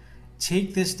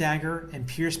 "Take this dagger and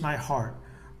pierce my heart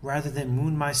rather than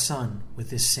wound my son with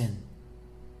this sin."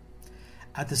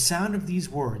 At the sound of these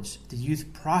words, the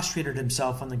youth prostrated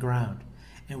himself on the ground,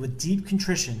 and with deep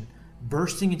contrition,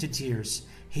 bursting into tears,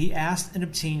 he asked and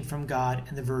obtained from God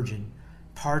and the Virgin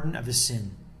pardon of his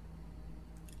sin.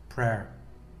 Prayer.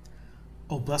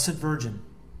 O Blessed Virgin,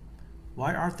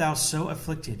 why art thou so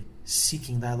afflicted,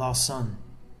 seeking thy lost son?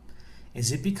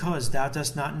 Is it because thou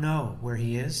dost not know where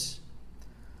he is?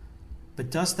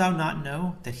 But dost thou not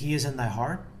know that he is in thy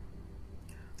heart?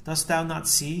 Dost thou not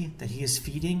see that he is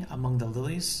feeding among the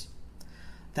lilies?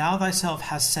 Thou thyself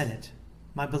hast said it,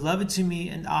 "My beloved to me,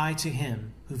 and I to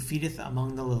him, who feedeth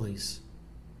among the lilies."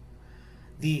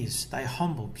 These, thy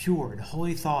humble, pure, and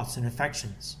holy thoughts and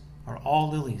affections, are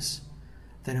all lilies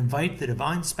that invite the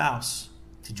divine spouse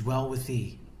to dwell with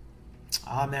thee.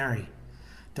 Ah, Mary,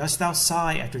 dost thou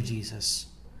sigh after Jesus,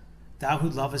 thou who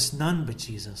lovest none but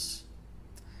Jesus?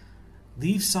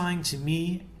 Leave sighing to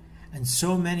me and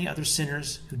so many other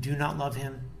sinners who do not love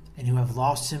him and who have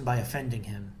lost him by offending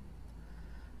him.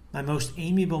 My most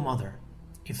amiable mother,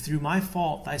 if through my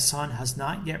fault thy Son has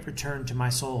not yet returned to my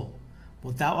soul,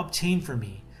 wilt thou obtain for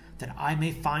me that I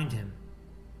may find him?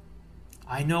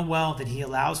 I know well that he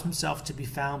allows himself to be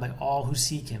found by all who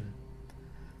seek him.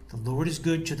 The Lord is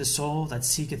good to the soul that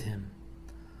seeketh him.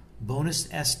 Bonus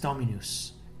est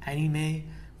Dominus, anime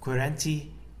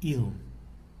querenti illum.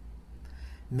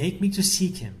 Make me to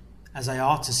seek him as I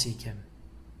ought to seek him.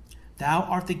 Thou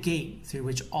art the gate through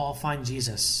which all find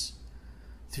Jesus.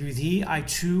 Through thee I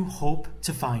too hope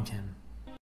to find him.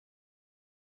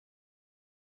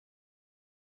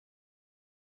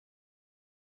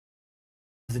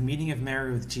 The meeting of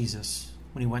Mary with Jesus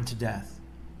when he went to death.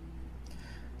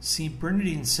 St.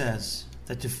 Bernardine says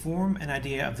that to form an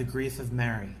idea of the grief of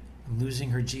Mary in losing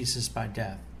her Jesus by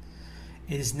death,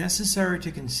 it is necessary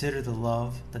to consider the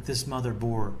love that this mother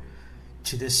bore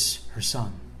to this her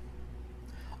son.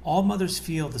 All mothers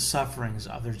feel the sufferings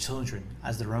of their children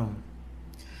as their own.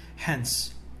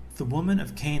 Hence, the woman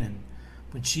of Canaan,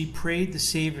 when she prayed the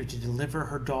Savior to deliver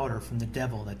her daughter from the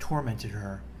devil that tormented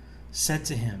her, said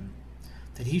to him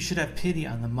that he should have pity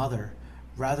on the mother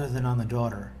rather than on the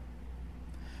daughter.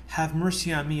 Have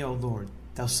mercy on me, O Lord,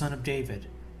 thou Son of David.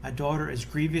 My daughter is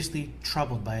grievously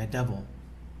troubled by a devil.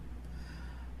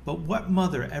 But what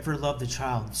mother ever loved a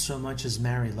child so much as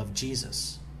Mary loved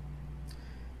Jesus?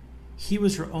 He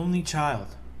was her only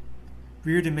child,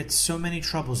 reared amidst so many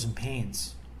troubles and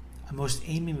pains, a most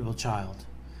amiable child,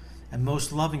 and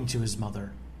most loving to his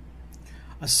mother,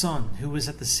 a son who was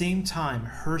at the same time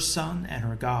her son and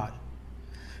her God,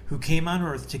 who came on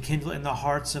earth to kindle in the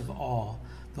hearts of all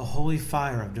the holy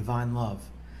fire of divine love,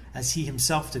 as he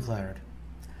himself declared,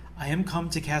 "I am come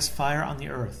to cast fire on the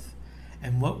earth,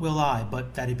 and what will I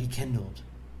but that it be kindled?"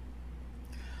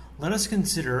 Let us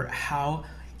consider how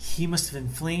he must have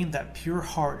inflamed that pure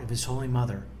heart of his holy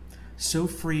mother, so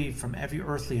free from every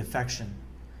earthly affection.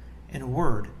 In a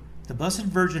word, the Blessed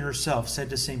Virgin herself said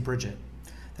to St. Bridget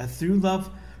that through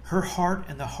love her heart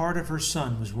and the heart of her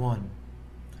son was one.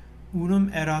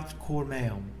 Unum erat cor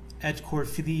meum, et cor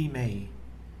filii mei.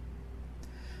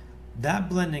 That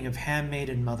blending of handmaid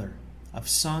and mother, of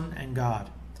Son and God,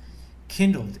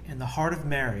 kindled in the heart of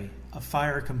Mary a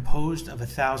fire composed of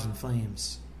 1,000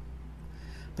 flames.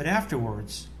 But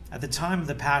afterwards, at the time of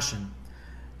the Passion,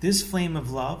 this flame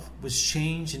of love was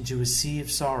changed into a sea of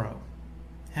sorrow.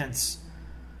 Hence,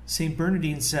 St.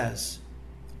 Bernardine says,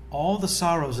 all the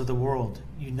sorrows of the world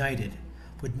united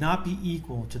would not be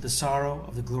equal to the sorrow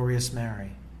of the glorious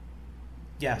Mary.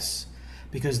 Yes,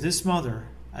 because this mother,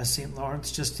 as St.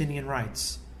 Lawrence Justinian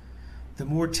writes, the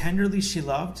more tenderly she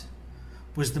loved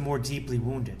was the more deeply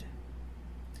wounded.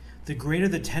 The greater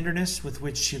the tenderness with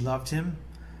which she loved him,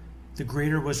 the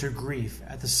greater was her grief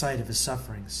at the sight of his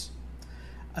sufferings,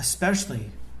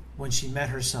 especially when she met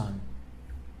her son,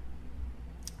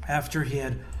 after he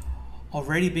had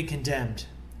already been condemned,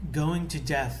 going to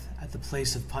death at the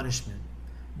place of punishment,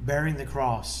 bearing the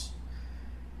cross.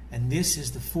 And this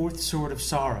is the fourth sort of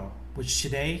sorrow, which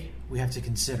today we have to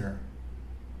consider.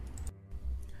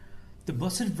 The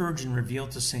Blessed Virgin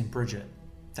revealed to St. Bridget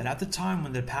that at the time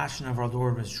when the Passion of our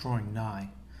Lord was drawing nigh,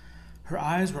 her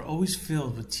eyes were always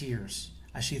filled with tears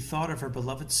as she thought of her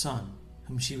beloved Son,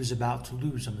 whom she was about to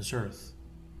lose on this earth.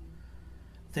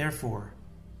 Therefore,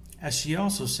 as she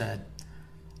also said,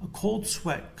 a cold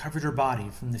sweat covered her body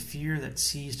from the fear that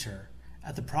seized her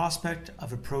at the prospect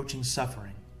of approaching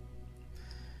suffering.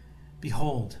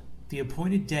 Behold, the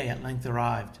appointed day at length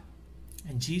arrived,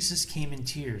 and Jesus came in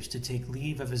tears to take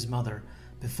leave of his mother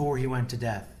before he went to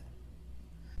death.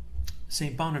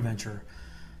 St. Bonaventure,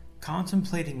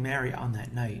 contemplating Mary on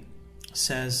that night,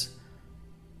 says,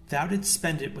 "Thou didst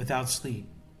spend it without sleep,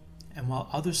 and while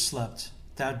others slept,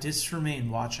 thou didst remain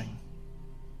watching."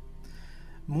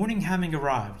 Morning having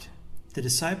arrived, the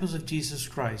disciples of Jesus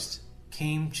Christ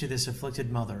came to this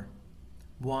afflicted mother,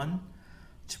 one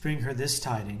to bring her this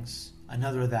tidings,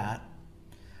 another that,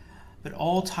 but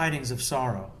all tidings of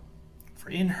sorrow, for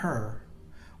in her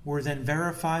were then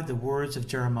verified the words of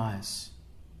Jeremiah.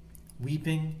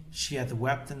 Weeping she hath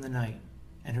wept in the night,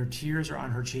 and her tears are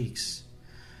on her cheeks.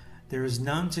 There is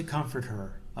none to comfort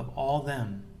her of all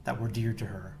them that were dear to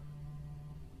her.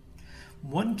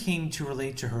 One came to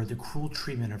relate to her the cruel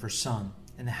treatment of her son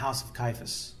in the house of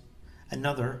Caiaphas,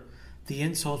 another the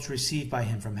insults received by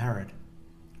him from Herod.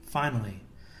 Finally,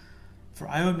 for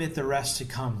I omit the rest to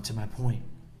come to my point,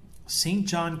 St.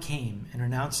 John came and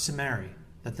announced to Mary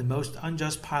that the most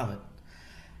unjust Pilate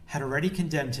had already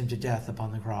condemned him to death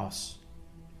upon the cross.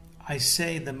 I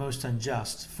say the most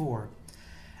unjust, for,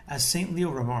 as St. Leo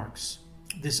remarks,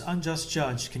 this unjust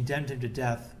judge condemned him to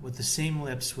death with the same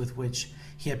lips with which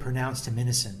he had pronounced him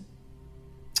innocent.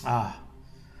 Ah,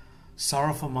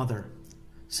 sorrowful mother,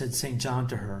 said St. John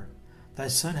to her, thy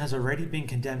son has already been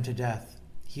condemned to death.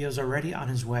 He is already on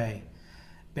his way,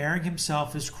 bearing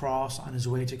himself his cross on his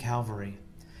way to Calvary,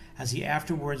 as he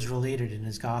afterwards related in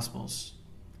his Gospels.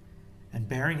 And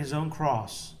bearing his own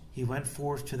cross, he went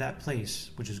forth to that place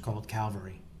which is called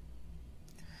Calvary.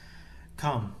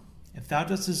 Come, if thou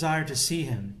dost desire to see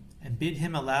him, and bid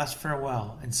him a last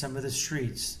farewell in some of the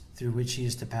streets through which he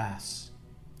is to pass.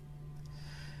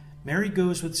 Mary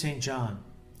goes with St. John,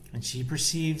 and she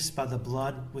perceives by the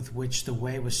blood with which the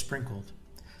way was sprinkled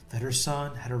that her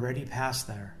son had already passed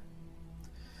there.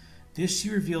 This she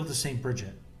revealed to St.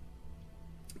 Bridget.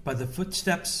 By the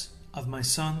footsteps of my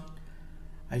son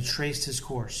I traced his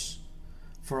course,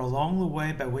 for along the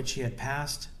way by which he had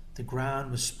passed, the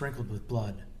ground was sprinkled with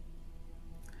blood.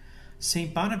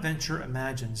 St. Bonaventure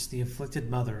imagines the afflicted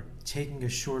mother taking a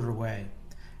shorter way,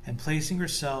 and placing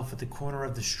herself at the corner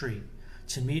of the street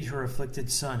to meet her afflicted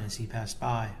son as he passed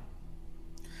by.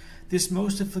 This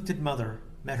most afflicted mother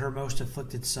met her most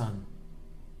afflicted son.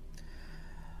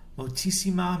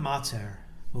 Motissima mater,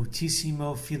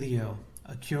 motissimo filio,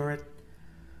 occurrit,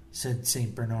 said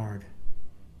St. Bernard.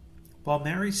 While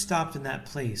Mary stopped in that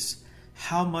place,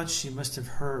 how much she must have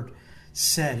heard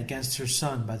said against her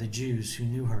son by the Jews who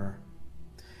knew her,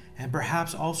 and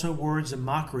perhaps also words of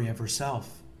mockery of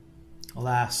herself.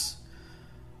 Alas,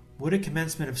 what a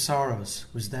commencement of sorrows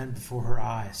was then before her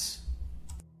eyes.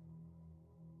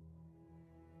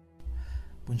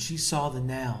 When she saw the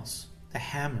nails, the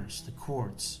hammers, the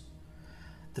cords,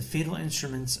 the fatal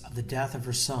instruments of the death of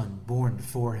her son borne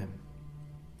before him.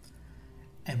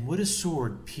 And what a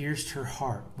sword pierced her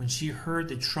heart when she heard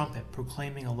the trumpet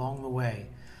proclaiming along the way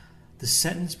the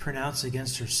sentence pronounced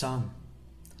against her son.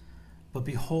 But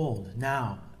behold,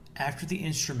 now, after the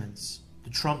instruments, the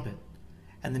trumpet,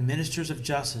 and the ministers of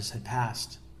justice had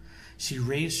passed, she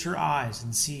raised her eyes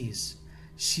and sees,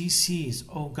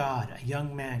 O God, a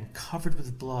young man covered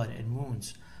with blood and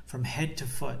wounds from head to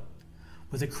foot,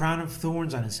 with a crown of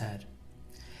thorns on his head,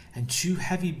 and 2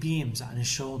 heavy beams on his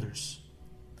shoulders.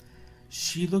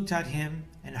 She looked at him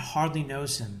and hardly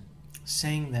knows him,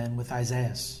 saying then with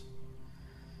Isaiah,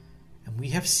 and we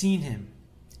have seen him,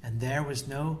 and there was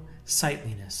no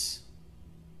sightliness.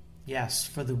 Yes,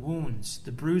 for the wounds,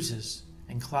 the bruises,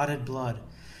 and clotted blood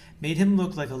made him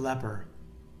look like a leper.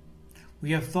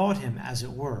 We have thought him, as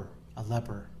it were, a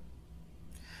leper,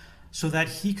 so that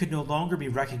he could no longer be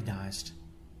recognized,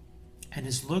 and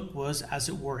his look was as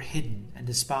it were hidden and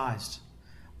despised,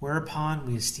 whereupon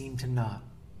we esteemed him not.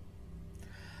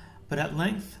 But at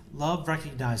length love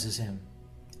recognizes him,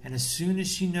 and as soon as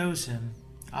she knows him,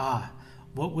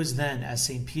 what was then, as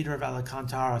St. Peter of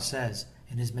Alcantara says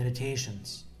in his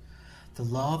Meditations, the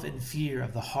love and fear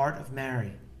of the heart of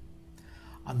Mary.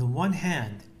 On the one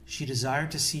hand, she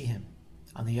desired to see him.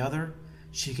 On the other,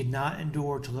 she could not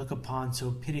endure to look upon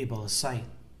so pitiable a sight.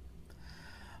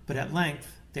 But at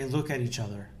length they look at each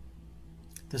other.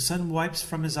 The Son wipes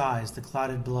from his eyes the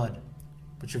clouded blood,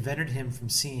 which prevented him from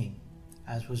seeing,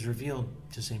 as was revealed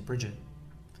to St. Bridget,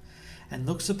 and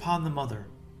looks upon the Mother.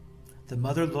 The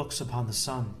Mother looks upon the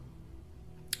Son.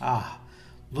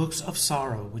 Looks of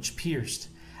sorrow which pierced,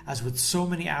 as with so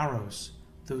many arrows,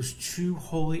 those two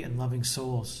holy and loving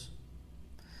souls.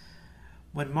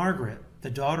 When Margaret, the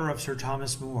daughter of Sir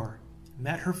Thomas More,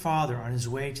 met her father on his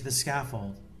way to the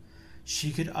scaffold,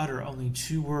 she could utter only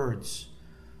two words,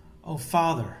 O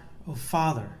Father,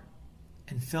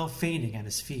 and fell fainting at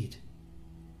his feet.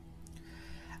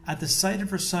 At the sight of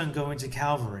her son going to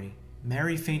Calvary,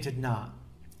 Mary fainted not.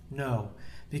 No,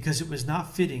 because it was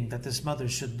not fitting that this mother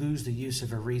should lose the use of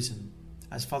her reason,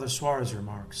 as Father Suarez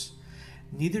remarks.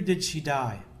 Neither did she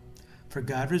die, for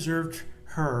God reserved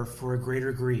her for a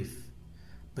greater grief.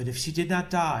 But if she did not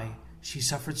die, she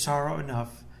suffered sorrow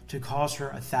enough to cause her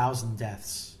 1,000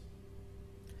 deaths.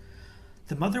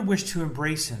 The mother wished to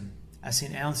embrace him, as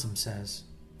St. Anselm says,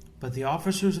 but the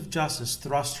officers of justice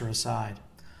thrust her aside,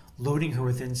 loading her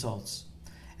with insults,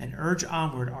 and urge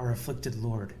onward our afflicted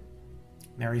Lord.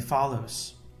 Mary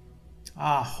follows.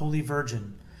 Holy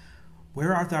Virgin,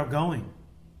 where art thou going?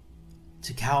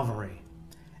 To Calvary.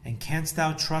 And canst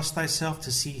thou trust thyself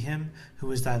to see him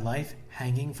who is thy life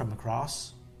hanging from the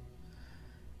cross?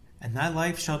 And thy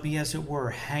life shall be as it were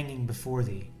hanging before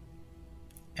thee.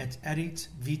 Et erit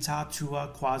vita tua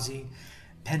quasi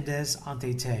pendes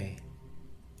ante te.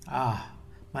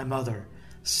 My mother,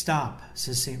 stop,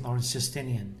 says St. Lawrence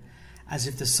Justinian, as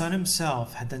if the Son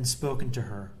himself had then spoken to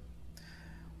her.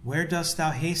 Where dost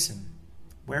thou hasten?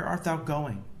 Where art thou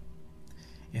going?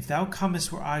 If thou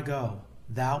comest where I go,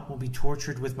 thou wilt be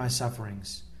tortured with my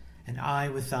sufferings, and I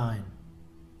with thine.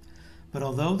 But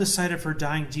although the sight of her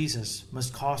dying Jesus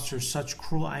must cost her such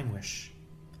cruel anguish,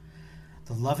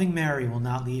 the loving Mary will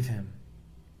not leave him.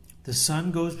 The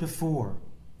Son goes before,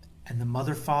 and the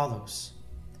Mother follows,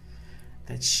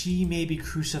 that she may be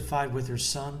crucified with her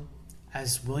Son,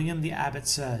 as William the Abbot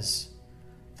says,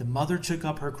 the Mother took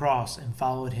up her cross and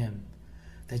followed him,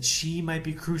 that she might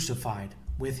be crucified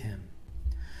with him.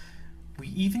 We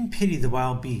even pity the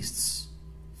wild beasts,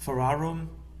 Forarum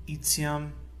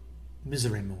etiam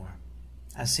miseremur,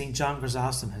 as St. John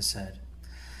Chrysostom has said.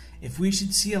 If we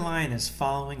should see a lioness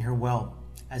following her whelp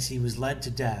as he was led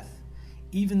to death,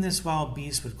 even this wild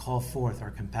beast would call forth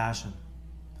our compassion.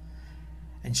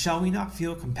 And shall we not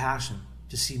feel compassion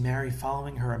to see Mary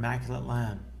following her immaculate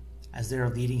Lamb as they are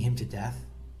leading him to death?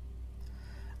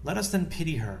 Let us then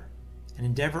pity her, and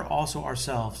endeavor also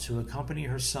ourselves to accompany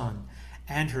her Son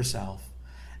and herself,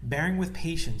 bearing with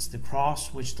patience the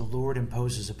cross which the Lord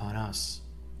imposes upon us.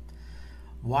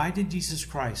 Why did Jesus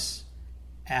Christ,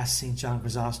 asked St. John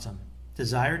Chrysostom,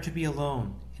 desire to be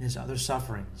alone in his other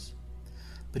sufferings,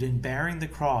 but in bearing the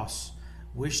cross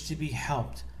wished to be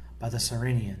helped by the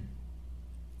Cyrenian?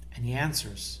 And he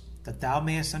answers, that thou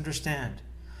mayest understand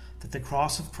that the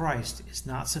cross of Christ is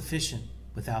not sufficient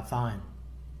without thine.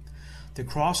 The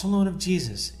cross alone of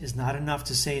Jesus is not enough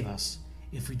to save us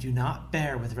if we do not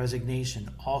bear with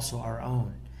resignation also our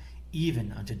own,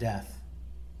 even unto death.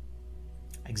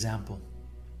 Example.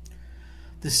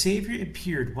 The Savior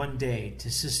appeared one day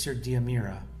to Sister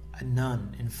Diamira, a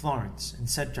nun in Florence, and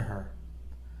said to her,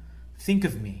 Think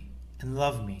of me and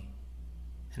love me,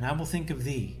 and I will think of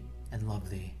thee and love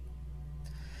thee.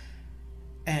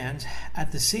 And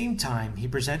at the same time he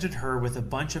presented her with a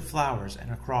bunch of flowers and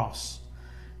a cross,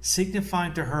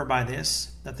 signifying to her by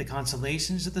this that the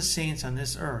consolations of the saints on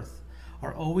this earth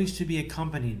are always to be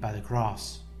accompanied by the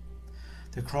cross.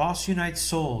 The cross unites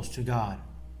souls to God.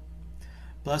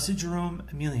 Blessed Jerome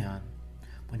Emilian,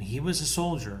 when he was a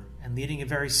soldier and leading a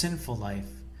very sinful life,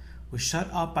 was shut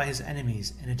up by his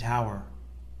enemies in a tower.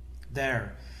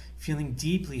 There, feeling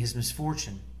deeply his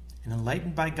misfortune and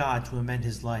enlightened by God to amend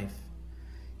his life,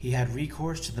 he had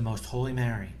recourse to the Most Holy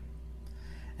Mary.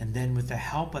 And then, with the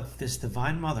help of this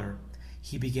Divine Mother,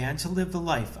 he began to live the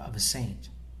life of a saint.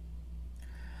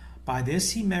 By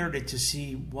this he merited to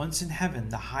see once in heaven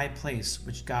the high place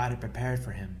which God had prepared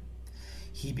for him.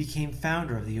 He became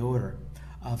founder of the order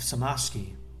of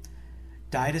Samaski,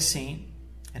 died a saint,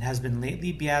 and has been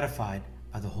lately beatified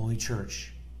by the Holy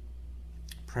Church.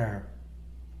 Prayer.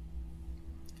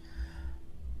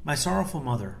 My sorrowful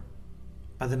Mother,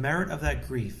 by the merit of that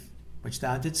grief which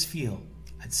thou didst feel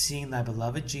at seeing thy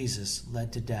beloved Jesus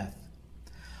led to death,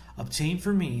 obtain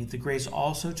for me the grace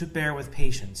also to bear with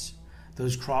patience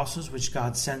those crosses which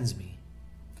God sends me.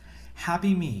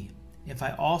 Happy me, if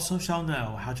I also shall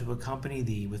know how to accompany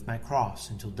thee with my cross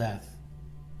until death.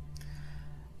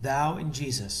 Thou in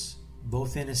Jesus,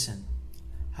 both innocent,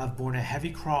 have borne a heavy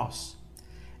cross,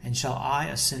 and shall I,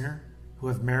 a sinner who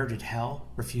have merited hell,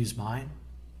 refuse mine?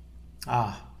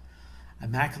 Ah,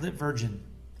 Immaculate Virgin,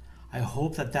 I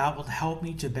hope that thou wilt help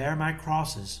me to bear my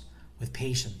crosses with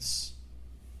patience.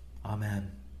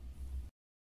 Amen.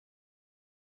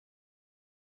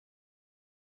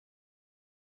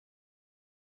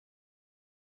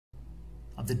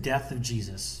 Of the death of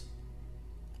Jesus.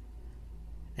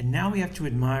 And now we have to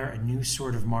admire a new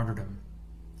sort of martyrdom,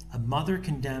 a mother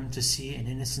condemned to see an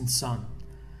innocent son,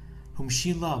 whom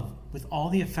she loved with all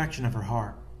the affection of her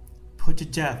heart, put to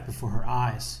death before her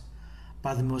eyes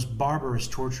by the most barbarous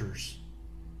tortures.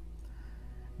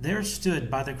 There stood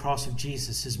by the cross of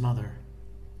Jesus his mother,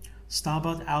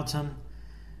 stabat autem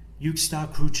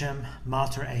juxta crucem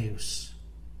mater eius.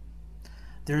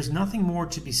 There is nothing more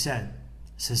to be said,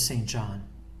 says St. John,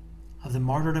 of the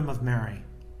martyrdom of Mary.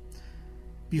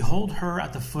 Behold her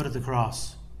at the foot of the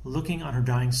cross, looking on her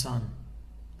dying son,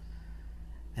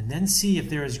 and then see if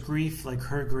there is grief like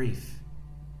her grief.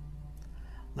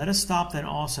 Let us stop then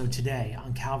also today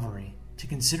on Calvary to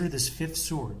consider this fifth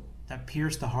sword that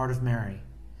pierced the heart of Mary,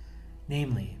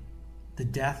 namely, the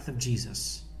death of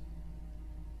Jesus.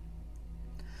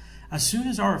 As soon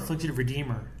as our afflicted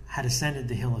Redeemer had ascended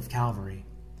the hill of Calvary,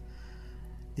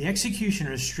 the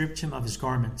executioners stripped him of his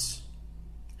garments,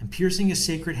 and piercing his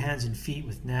sacred hands and feet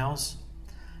with nails,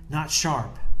 not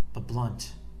sharp, but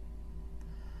blunt.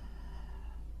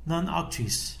 Non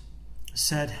auctis,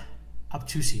 sed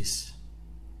obtusis,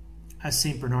 as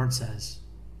St. Bernard says.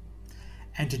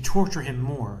 And to torture him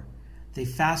more, they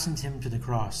fastened him to the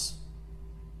cross.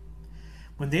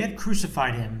 When they had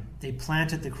crucified him, they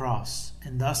planted the cross,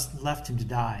 and thus left him to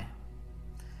die.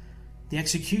 The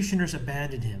executioners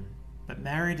abandoned him, but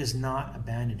Mary does not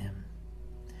abandon him.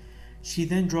 She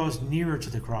then draws nearer to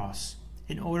the cross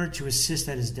in order to assist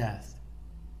at his death.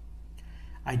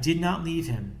 I did not leave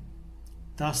him,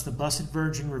 thus the Blessed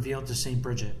Virgin revealed to St.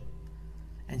 Bridget,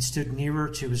 and stood nearer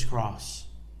to his cross.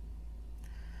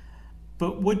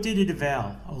 But what did it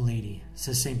avail, O Lady,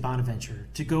 says St. Bonaventure,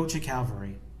 to go to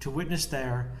Calvary, to witness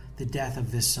there the death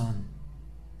of this son?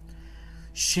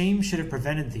 Shame should have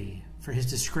prevented thee, for his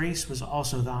disgrace was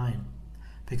also thine,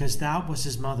 because thou wast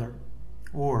his mother,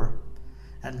 or,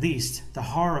 at least, the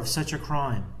horror of such a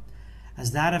crime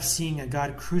as that of seeing a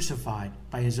God crucified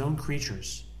by his own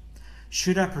creatures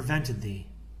should have prevented thee.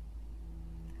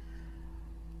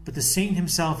 But the saint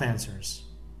himself answers,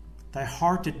 thy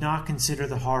heart did not consider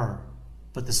the horror,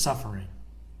 but the suffering.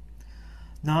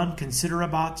 Non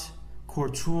considerabat cor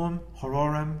tuum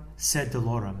horrorem sed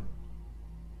dolorem.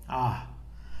 Ah,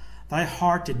 thy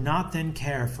heart did not then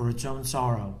care for its own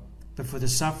sorrow, but for the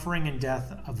suffering and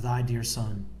death of thy dear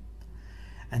son.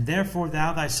 And therefore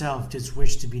thou thyself didst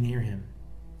wish to be near him,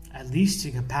 at least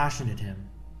to compassionate him.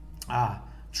 Ah,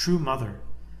 true mother,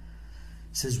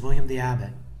 says William the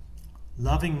Abbot,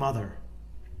 loving mother,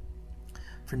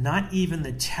 for not even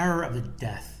the terror of the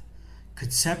death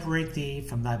could separate thee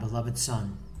from thy beloved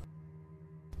son.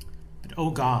 But, O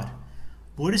God,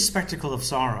 what a spectacle of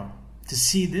sorrow, to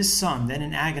see this son then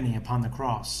in agony upon the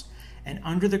cross, and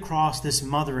under the cross this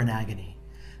mother in agony,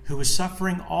 who was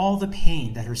suffering all the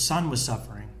pain that her son was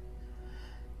suffering.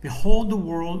 Behold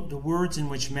the words in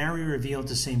which Mary revealed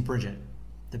to St. Bridget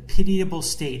the pitiable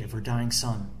state of her dying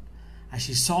son, as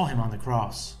she saw him on the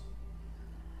cross.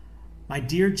 My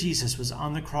dear Jesus was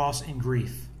on the cross in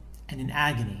grief and in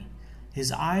agony.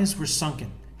 His eyes were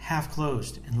sunken, half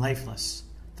closed and lifeless,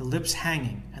 the lips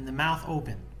hanging and the mouth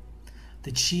open,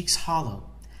 the cheeks hollow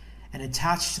and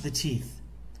attached to the teeth,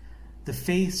 the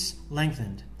face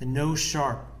lengthened, the nose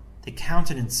sharp, the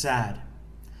countenance sad.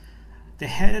 The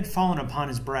head had fallen upon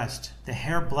his breast, the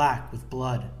hair black with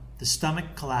blood, the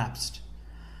stomach collapsed,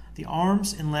 the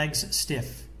arms and legs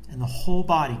stiff, and the whole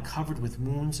body covered with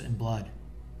wounds and blood.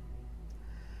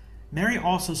 Mary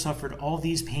also suffered all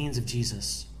these pains of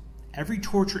Jesus. Every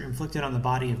torture inflicted on the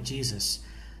body of Jesus,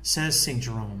 says St.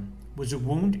 Jerome, was a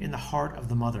wound in the heart of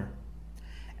the mother.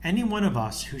 Any one of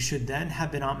us who should then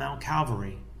have been on Mount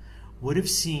Calvary would have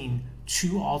seen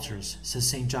two altars, says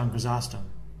St. John Chrysostom,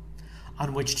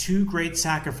 on which two great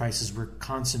sacrifices were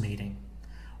consummating,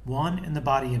 one in the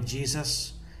body of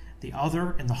Jesus, the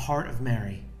other in the heart of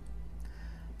Mary.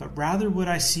 But rather would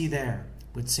I see there,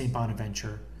 with St.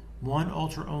 Bonaventure, one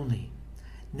altar only,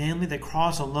 namely the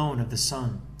cross alone of the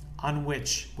Son, on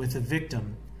which, with the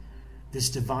victim, this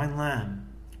divine lamb,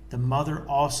 the mother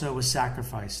also was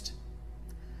sacrificed.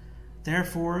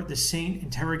 Therefore the saint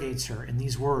interrogates her in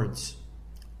these words,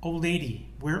 O Lady,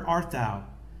 where art thou?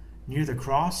 Near the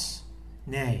cross?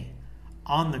 Nay,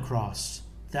 on the cross.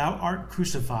 Thou art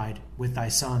crucified with thy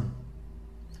Son.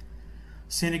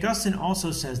 St. Augustine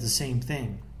also says the same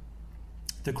thing.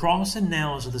 The cross and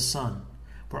nails of the Son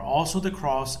were also the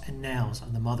cross and nails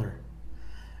of the Mother.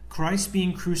 Christ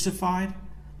being crucified,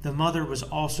 the Mother was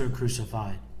also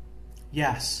crucified.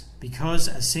 Yes, because,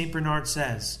 as St. Bernard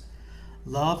says,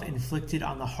 love inflicted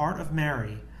on the heart of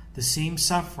Mary the same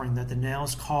suffering that the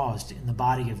nails caused in the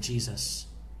body of Jesus.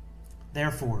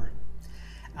 Therefore,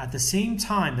 at the same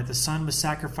time that the Son was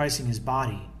sacrificing his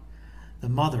body, the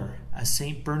Mother, as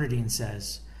St. Bernardine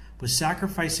says, was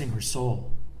sacrificing her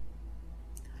soul.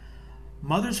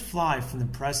 Mothers fly from the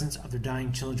presence of their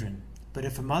dying children, but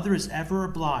if a mother is ever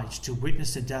obliged to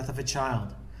witness the death of a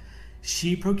child,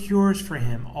 she procures for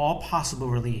him all possible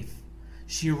relief.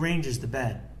 She arranges the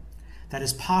bed, that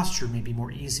his posture may be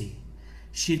more easy.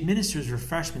 She administers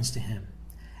refreshments to him,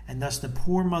 and thus the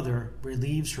poor mother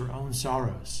relieves her own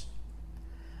sorrows.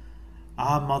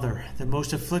 Ah, Mother, the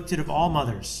most afflicted of all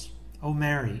mothers, O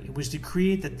Mary, it was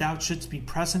decreed that thou shouldst be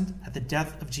present at the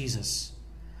death of Jesus,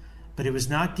 but it was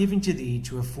not given to thee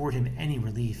to afford him any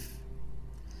relief.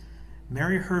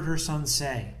 Mary heard her Son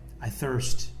say, I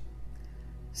thirst,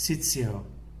 Sitio,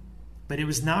 but it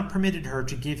was not permitted her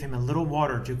to give him a little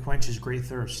water to quench his great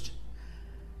thirst.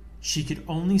 She could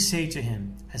only say to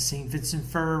him, as St. Vincent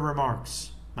Ferrer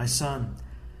remarks, My son,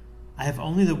 I have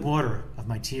only the water of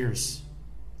my tears.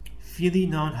 Fili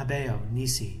non habeo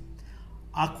nisi,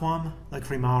 aquam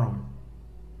lacrimarum.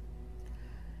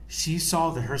 She saw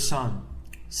that her Son,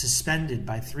 suspended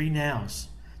by 3 nails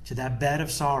to that bed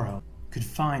of sorrow, could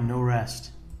find no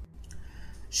rest.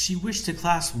 She wished to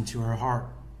clasp him to her heart,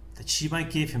 that she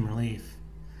might give him relief,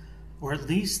 or at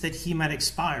least that he might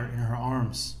expire in her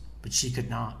arms, but she could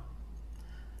not.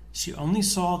 She only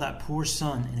saw that poor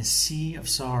Son in a sea of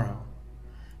sorrow,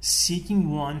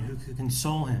 seeking one who could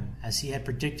console him, as he had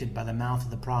predicted by the mouth of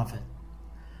the prophet.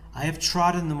 I have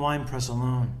trodden the winepress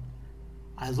alone.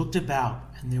 I looked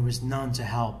about, and there was none to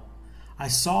help. I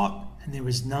sought, and there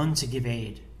was none to give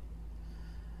aid.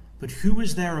 But who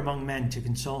was there among men to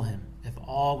console him, if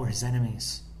all were his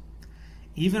enemies?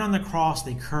 Even on the cross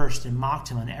they cursed and mocked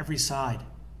him on every side,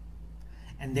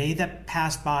 and they that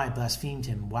passed by blasphemed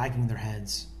him, wagging their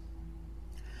heads.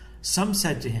 Some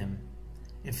said to him,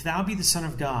 If thou be the Son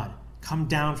of God, come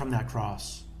down from that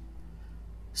cross.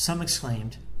 Some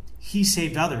exclaimed, He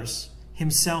saved others,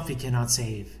 himself he cannot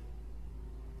save.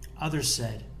 Others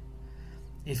said,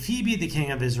 If he be the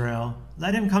King of Israel,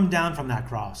 let him come down from that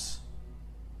cross.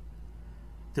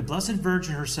 The Blessed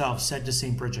Virgin herself said to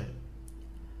St. Bridget,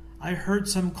 I heard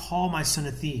some call my son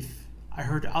a thief. I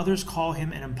heard others call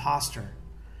him an impostor.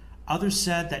 Others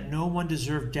said that no one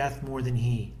deserved death more than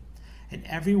he, and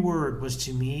every word was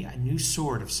to me a new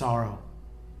sword of sorrow.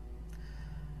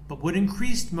 But what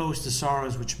increased most the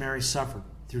sorrows which Mary suffered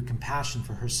through compassion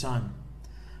for her Son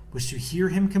was to hear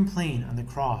him complain on the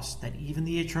cross that even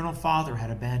the Eternal Father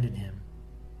had abandoned him.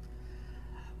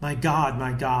 My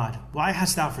God, why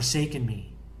hast thou forsaken me?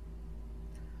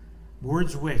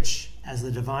 Words which, as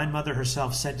the Divine Mother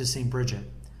herself said to St.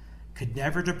 Bridget, could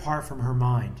never depart from her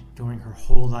mind during her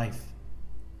whole life.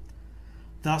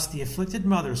 Thus the afflicted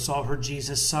mother saw her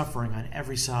Jesus suffering on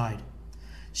every side.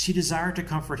 She desired to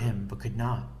comfort him, but could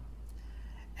not.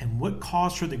 And what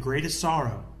caused her the greatest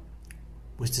sorrow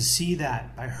was to see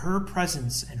that, by her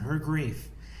presence and her grief,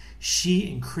 she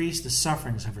increased the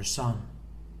sufferings of her Son.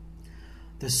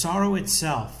 The sorrow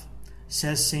itself,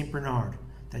 says St. Bernard,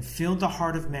 that filled the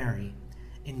heart of Mary,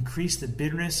 increased the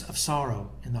bitterness of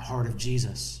sorrow in the heart of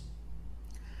Jesus.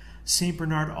 St.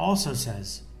 Bernard also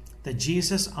says that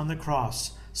Jesus on the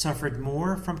cross suffered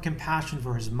more from compassion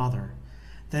for his mother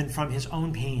than from his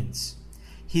own pains.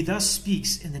 He thus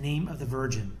speaks in the name of the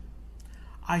Virgin.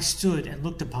 I stood and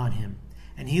looked upon him,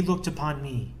 and he looked upon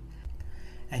me,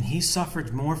 and he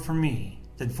suffered more for me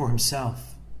than for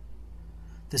himself.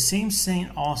 The same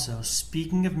saint also,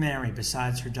 speaking of Mary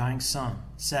besides her dying Son,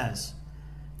 says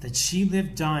that she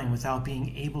lived dying without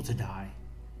being able to die.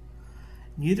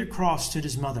 Near the cross stood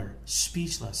his mother,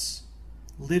 speechless.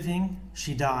 Living,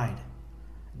 she died.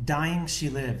 Dying, she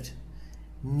lived.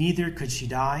 Neither could she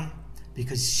die,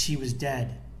 because she was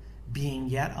dead, being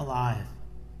yet alive.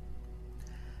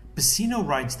 Bassino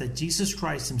writes that Jesus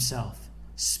Christ himself,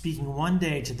 speaking one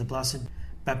day to the Blessed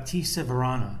Baptista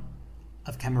Verana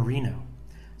of Camerino,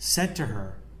 said to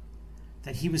her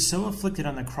that he was so afflicted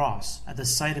on the cross at the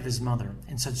sight of his mother,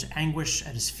 in such anguish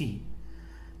at his feet,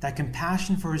 that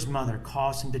compassion for his mother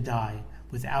caused him to die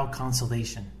without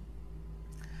consolation.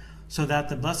 So that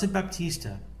the blessed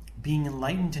Baptista, being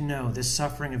enlightened to know this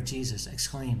suffering of Jesus,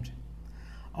 exclaimed,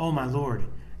 "O my Lord,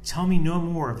 tell me no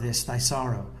more of this thy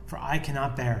sorrow, for I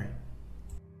cannot bear it."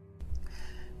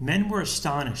 Men were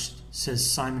astonished, says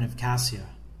Simon of Cassia,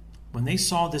 when they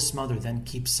saw this mother then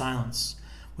keep silence,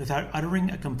 without uttering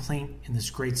a complaint in this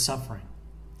great suffering.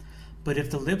 But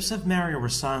if the lips of Mary were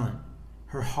silent,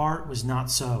 her heart was not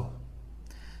so.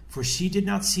 For she did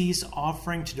not cease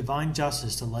offering to divine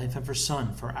justice the life of her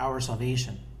Son for our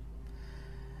salvation.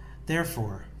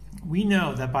 Therefore, we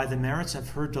know that by the merits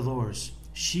of her dolors,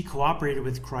 she cooperated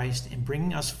with Christ in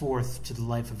bringing us forth to the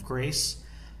life of grace,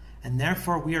 and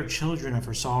therefore we are children of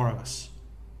her sorrows.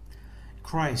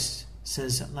 Christ,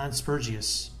 says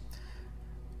Lanspergius,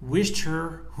 wished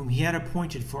her whom he had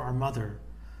appointed for our mother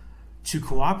to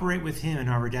cooperate with him in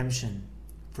our redemption,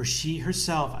 for she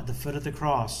herself at the foot of the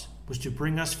cross was to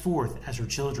bring us forth as her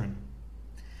children.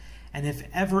 And if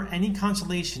ever any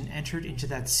consolation entered into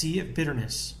that sea of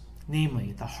bitterness,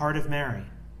 namely, the heart of Mary,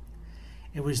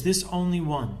 it was this only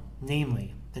one,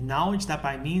 namely, the knowledge that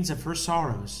by means of her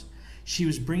sorrows she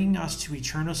was bringing us to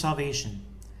eternal salvation,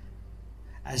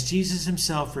 as Jesus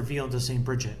himself revealed to St.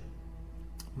 Bridget.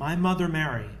 My mother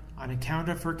Mary, on account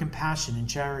of her compassion and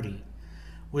charity,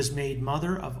 was made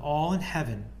mother of all in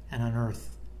heaven and on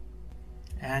earth.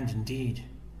 And indeed,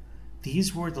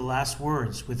 these were the last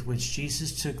words with which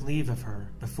Jesus took leave of her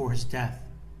before his death.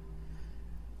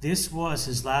 This was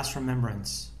his last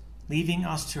remembrance, leaving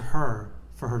us to her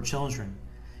for her children,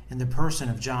 in the person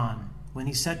of John, when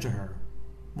he said to her,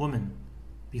 "Woman,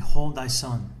 behold thy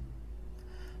son.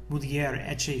 Mulier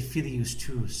ecce filius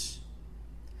tuus."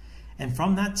 And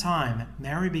from that time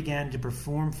Mary began to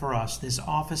perform for us this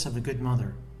office of a good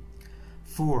mother.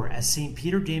 For, as St.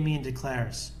 Peter Damian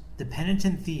declares, the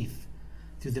penitent thief,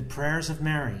 through the prayers of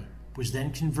Mary, was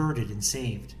then converted and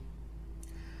saved.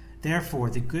 Therefore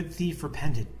the good thief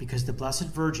repented, because the Blessed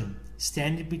Virgin,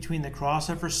 standing between the cross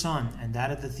of her Son and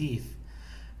that of the thief,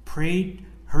 prayed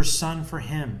her Son for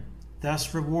him,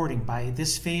 thus rewarding by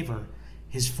this favor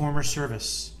his former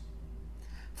service.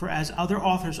 For as other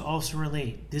authors also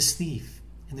relate, this thief,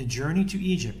 in the journey to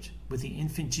Egypt with the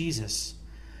infant Jesus,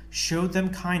 showed them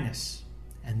kindness,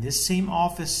 and this same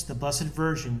office the Blessed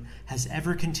Virgin has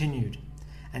ever continued,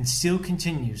 and still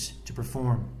continues to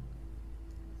perform.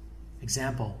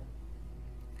 Example: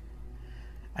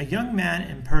 a young man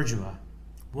in Pergua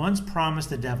once promised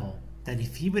the devil that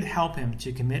if he would help him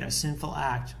to commit a sinful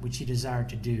act which he desired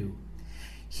to do,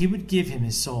 he would give him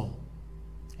his soul.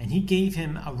 And he gave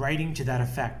him a writing to that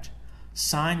effect,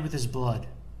 signed with his blood.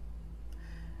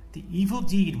 The evil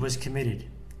deed was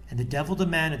committed, and the devil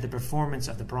demanded the performance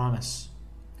of the promise.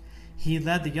 He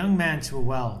led the young man to a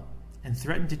well, and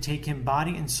threatened to take him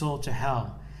body and soul to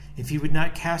hell if he would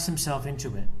not cast himself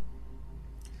into it.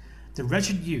 The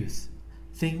wretched youth,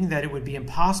 thinking that it would be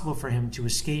impossible for him to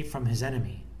escape from his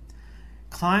enemy,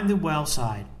 climbed the well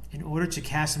side in order to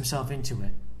cast himself into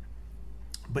it.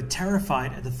 But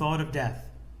terrified at the thought of death,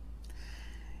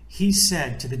 he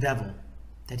said to the devil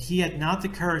that he had not the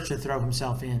courage to throw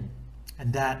himself in,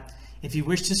 and that, if he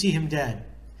wished to see him dead,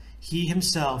 he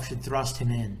himself should thrust him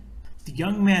in. The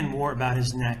young man wore about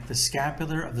his neck the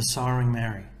scapular of the sorrowing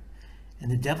Mary,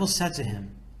 and the devil said to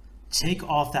him, "Take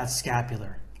off that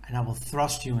scapular, and I will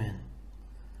thrust you in."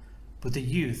 But the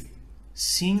youth,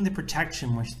 seeing the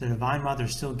protection which the Divine Mother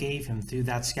still gave him through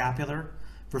that scapular,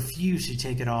 refused to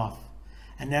take it off,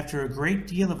 and after a great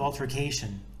deal of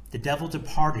altercation, the devil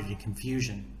departed in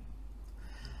confusion.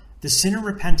 The sinner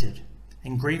repented,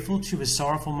 and grateful to his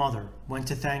sorrowful mother, went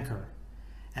to thank her,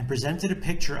 and presented a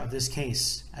picture of this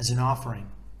case as an offering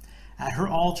at her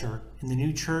altar in the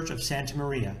new church of Santa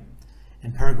Maria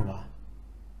in Pergua.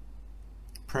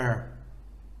 Prayer.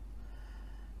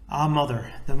 Ah,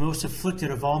 Mother, the most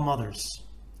afflicted of all mothers,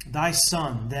 thy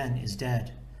Son then is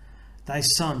dead, thy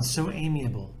Son so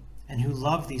amiable, and who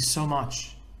loved thee so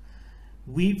much.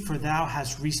 Weep, for thou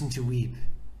hast reason to weep.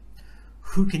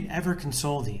 Who can ever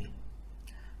console thee?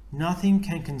 Nothing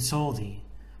can console thee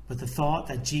but the thought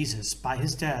that Jesus, by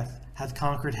his death, hath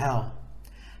conquered hell,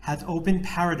 hath opened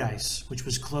paradise which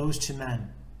was closed to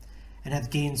men, and hath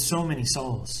gained so many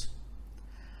souls.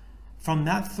 From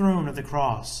that throne of the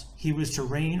cross he was to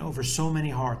reign over so many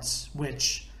hearts,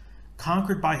 which,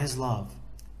 conquered by his love,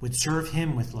 would serve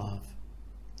him with love.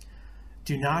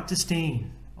 Do not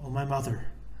disdain, O my mother,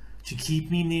 to keep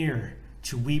me near,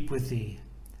 to weep with thee,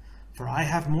 for I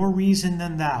have more reason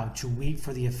than thou to weep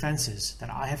for the offenses that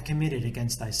I have committed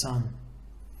against thy Son.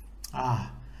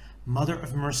 Ah, Mother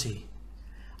of mercy,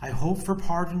 I hope for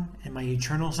pardon and my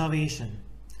eternal salvation,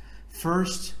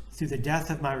 first through the death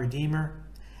of my Redeemer,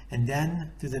 and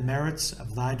then through the merits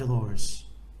of thy dolors.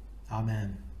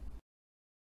 Amen.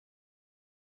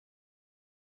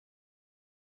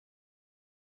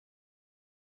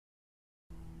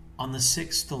 On the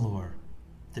sixth dolor,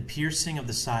 the piercing of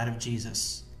the side of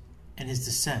Jesus, and his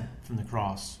descent from the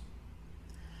cross.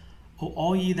 O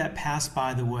all ye that pass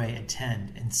by the way,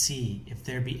 attend and see if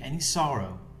there be any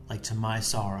sorrow like to my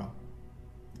sorrow.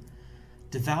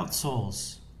 Devout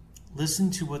souls, listen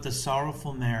to what the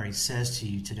sorrowful Mary says to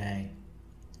you today.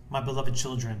 My beloved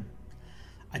children,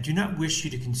 I do not wish you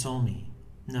to console me,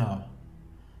 no,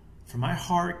 for my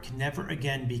heart can never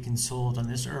again be consoled on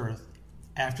this earth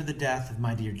after the death of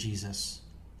my dear Jesus.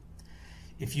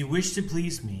 If you wish to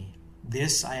please me,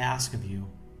 this I ask of you,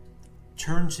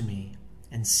 turn to me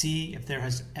and see if there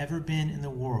has ever been in the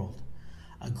world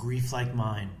a grief like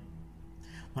mine,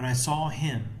 when I saw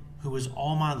him who was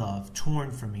all my love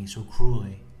torn from me so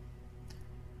cruelly.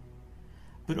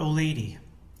 But, O Lady,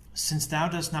 since thou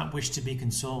dost not wish to be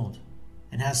consoled,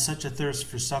 and hast such a thirst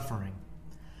for suffering,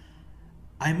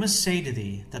 I must say to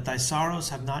thee that thy sorrows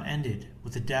have not ended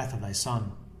with the death of thy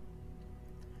Son.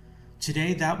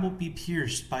 Today thou wilt be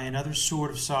pierced by another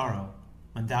sword of sorrow,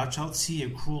 when thou shalt see a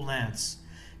cruel lance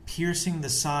piercing the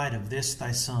side of this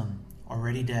thy Son,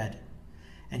 already dead,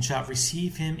 and shalt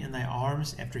receive him in thy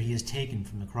arms after he is taken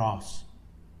from the cross.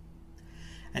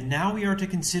 And now we are to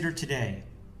consider today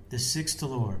the sixth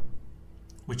dolor,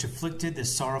 which afflicted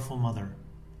this sorrowful mother.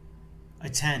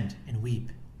 Attend and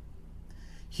weep.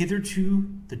 Hitherto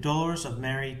the dolors of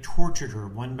Mary tortured her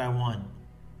one by one,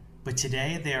 but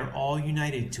today they are all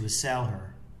united to assail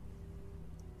her.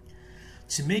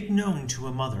 To make known to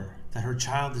a mother that her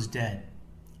child is dead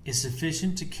is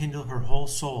sufficient to kindle her whole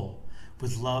soul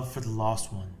with love for the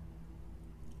lost one.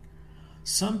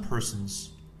 Some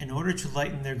persons, in order to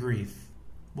lighten their grief,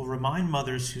 will remind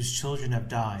mothers whose children have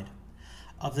died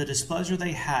of the displeasure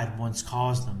they had once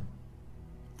caused them.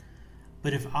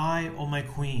 But if I, O my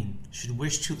Queen, should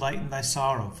wish to lighten thy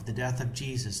sorrow for the death of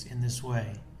Jesus in this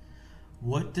way,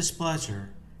 what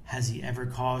displeasure has he ever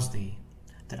caused thee,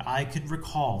 that I could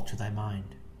recall to thy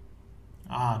mind?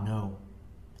 Ah, no.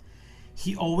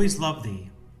 He always loved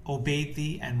thee, obeyed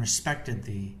thee, and respected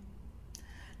thee.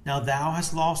 Now thou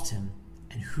hast lost him,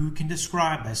 and who can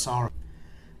describe thy sorrow?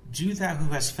 Do thou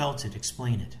who hast felt it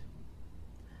explain it.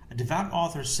 A devout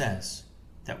author says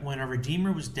that when our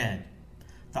Redeemer was dead,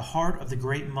 the heart of the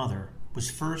great mother was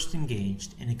first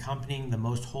engaged in accompanying the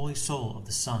most holy soul of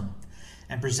the Son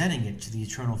and presenting it to the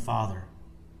eternal Father.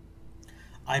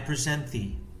 I present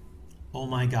thee, O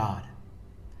my God,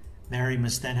 Mary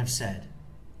must then have said,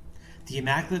 the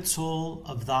immaculate soul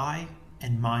of thy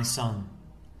and my Son,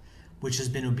 which has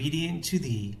been obedient to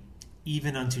thee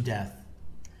even unto death.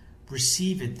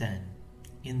 Receive it then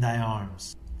in thy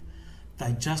arms.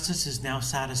 Thy justice is now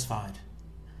satisfied,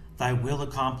 thy will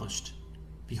accomplished.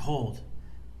 Behold,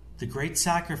 the great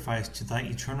sacrifice to thy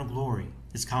eternal glory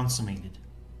is consummated.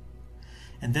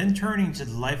 And then turning to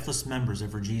the lifeless members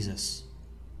of her Jesus,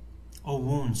 O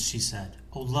wounds, she said,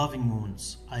 O loving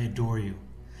wounds, I adore you.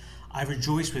 I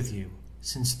rejoice with you,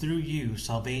 since through you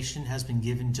salvation has been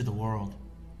given to the world.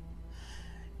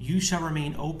 You shall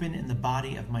remain open in the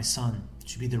body of my Son,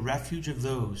 to be the refuge of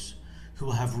those who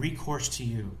will have recourse to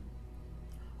you.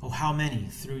 O how many,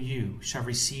 through you, shall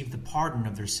receive the pardon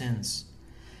of their sins,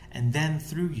 and then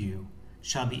through you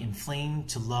shall be inflamed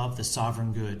to love the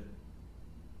sovereign good.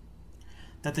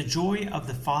 That the joy of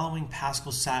the following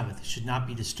Paschal Sabbath should not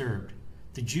be disturbed,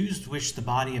 the Jews wished the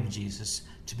body of Jesus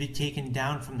to be taken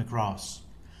down from the cross,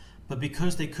 but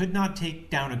because they could not take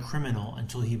down a criminal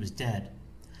until he was dead,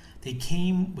 they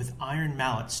came with iron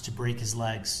mallets to break his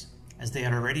legs, as they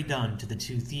had already done to the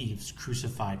two thieves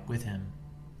crucified with him.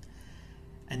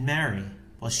 And Mary,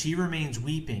 while she remains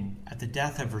weeping at the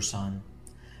death of her Son,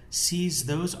 sees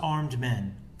those armed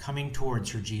men coming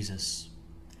towards her Jesus.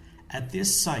 At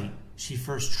this sight she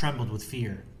first trembled with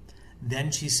fear.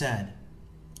 Then she said,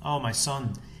 "Oh, my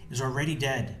Son is already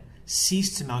dead.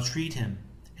 Cease to maltreat him,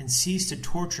 and cease to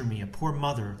torture me, a poor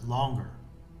mother, longer."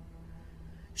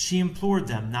 She implored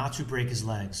them not to break his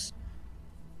legs.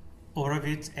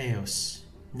 Oravit eos,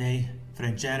 ne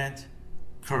fregerent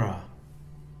cura,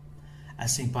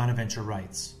 as St. Bonaventure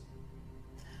writes.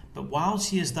 But while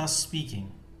she is thus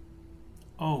speaking,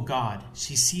 O God,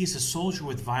 she sees a soldier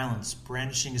with violence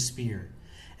brandishing a spear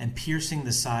and piercing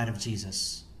the side of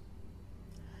Jesus.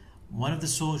 One of the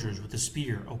soldiers with the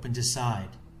spear opened his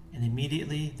side, and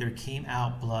immediately there came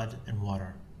out blood and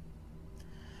water.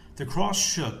 The cross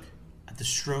shook at the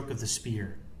stroke of the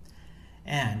spear,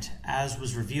 and, as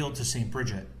was revealed to St.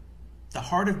 Bridget, the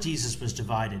heart of Jesus was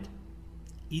divided,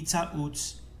 ita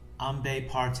ut ambe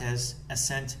partes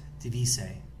essent divise.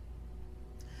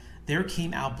 There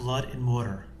came out blood and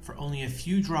water, for only a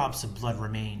few drops of blood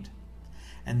remained,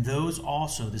 and those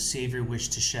also the Savior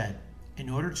wished to shed, in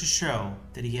order to show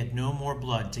that he had no more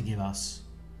blood to give us.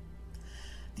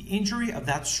 The injury of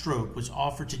that stroke was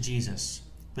offered to Jesus,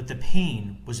 but the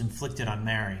pain was inflicted on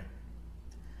Mary.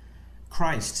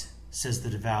 Christ, says the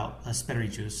devout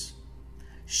Spiritus,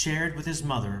 shared with his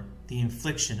mother the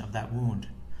infliction of that wound,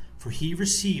 for he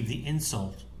received the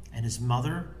insult and his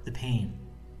mother the pain.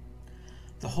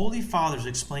 The Holy Fathers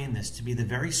explain this to be the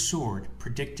very sword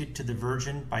predicted to the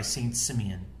Virgin by Saint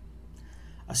Simeon,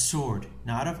 a sword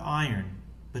not of iron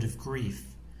but of grief,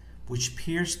 which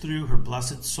pierced through her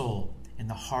blessed soul in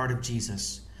the heart of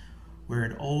Jesus, where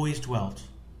it always dwelt.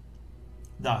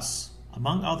 Thus,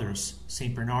 among others,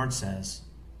 St. Bernard says,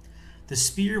 the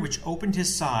spear which opened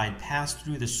his side passed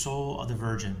through the soul of the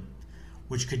Virgin,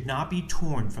 which could not be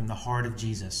torn from the heart of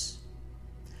Jesus.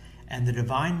 And the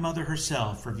Divine Mother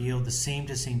herself revealed the same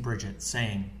to St. Bridget,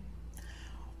 saying,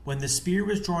 when the spear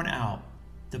was drawn out,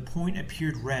 the point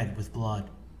appeared red with blood.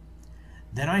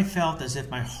 Then I felt as if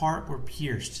my heart were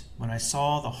pierced when I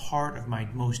saw the heart of my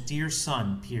most dear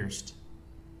Son pierced.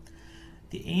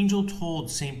 The angel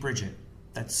told St. Bridget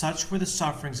that such were the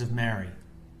sufferings of Mary,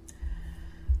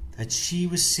 that she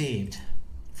was saved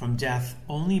from death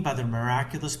only by the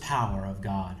miraculous power of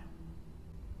God.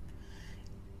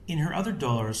 In her other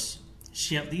dolors,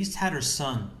 she at least had her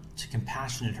Son to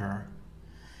compassionate her,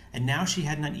 and now she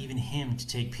had not even him to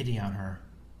take pity on her.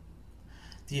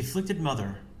 The afflicted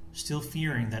mother, still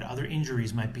fearing that other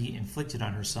injuries might be inflicted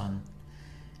on her Son,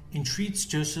 entreats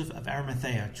Joseph of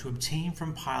Arimathea to obtain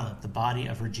from Pilate the body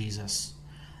of her Jesus,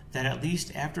 that at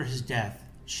least after his death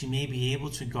she may be able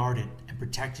to guard it and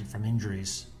protect it from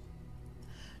injuries.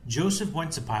 Joseph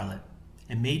went to Pilate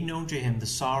and made known to him the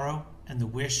sorrow and the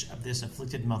wish of this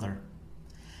afflicted mother.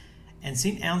 And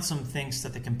St. Anselm thinks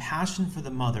that the compassion for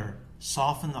the mother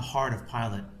softened the heart of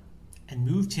Pilate and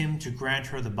moved him to grant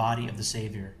her the body of the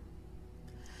Savior.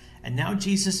 And now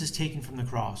Jesus is taken from the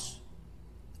cross.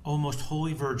 O most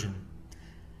holy Virgin,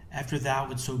 after thou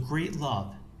with so great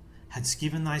love hadst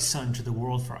given thy Son to the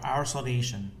world for our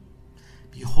salvation,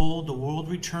 behold, the world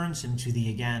returns him to thee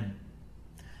again.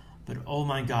 But, O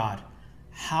my God,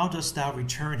 how dost thou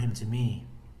return him to me?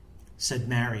 Said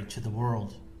Mary to the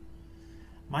world.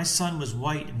 My Son was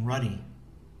white and ruddy,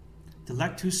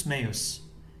 delectus meus,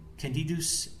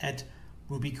 candidus et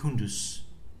rubicundus.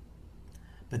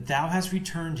 But thou hast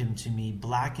returned him to me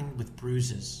blackened with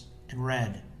bruises, and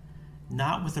red,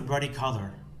 not with a ruddy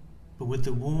color, but with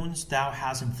the wounds thou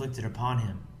hast inflicted upon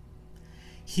him.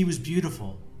 He was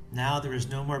beautiful, now there is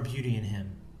no more beauty in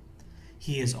him.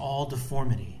 He is all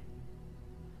deformity.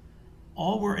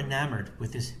 All were enamored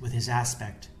with his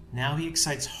aspect. Now he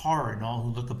excites horror in all who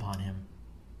look upon him.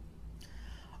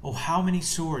 Oh, how many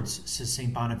swords, says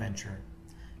St. Bonaventure,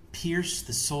 pierced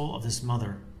the soul of this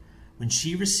mother when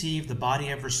she received the body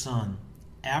of her Son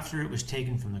after it was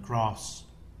taken from the cross.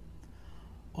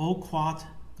 O quod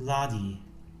gladi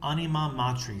anima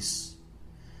matris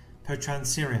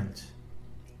pertransirent.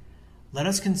 Let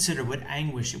us consider what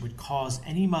anguish it would cause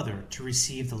any mother to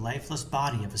receive the lifeless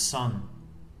body of a son.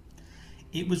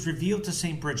 It was revealed to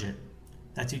St. Bridget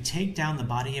that to take down the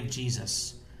body of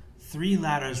Jesus, 3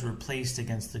 ladders were placed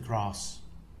against the cross.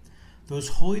 Those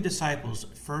holy disciples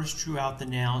first drew out the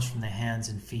nails from the hands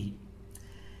and feet,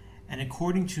 and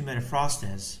according to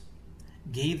Metaphrastes,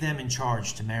 gave them in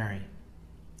charge to Mary.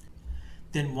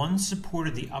 Then one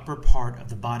supported the upper part of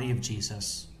the body of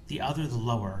Jesus, the other the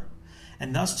lower,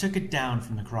 and thus took it down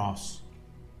from the cross.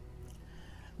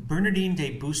 Bernardine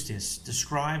de Bustis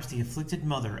describes the afflicted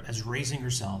mother as raising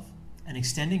herself and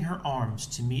extending her arms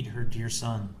to meet her dear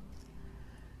Son.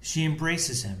 She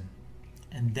embraces him,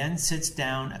 and then sits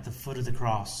down at the foot of the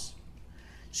cross.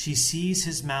 She sees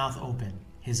his mouth open,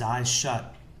 his eyes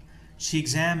shut. She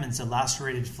examines the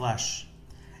lacerated flesh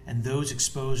and those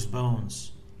exposed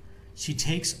bones. She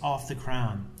takes off the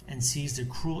crown and sees the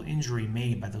cruel injury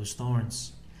made by those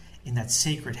thorns in that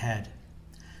sacred head.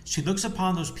 She looks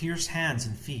upon those pierced hands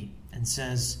and feet and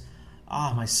says,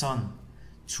 Ah, my Son,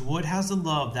 to what has the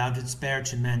love thou didst bear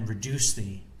to men reduced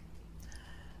thee?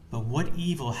 But what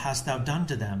evil hast thou done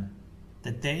to them,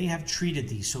 that they have treated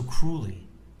thee so cruelly?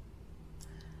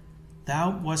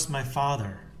 Thou wast my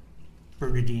father,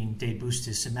 Bernardine de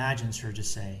Bustis imagines her to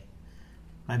say,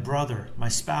 my brother, my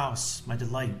spouse, my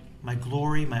delight, my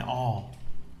glory, my all.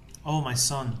 O my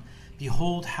Son,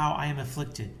 behold how I am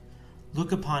afflicted.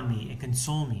 Look upon me and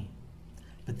console me.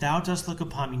 But thou dost look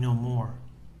upon me no more.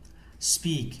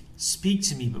 Speak, speak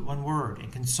to me but one word,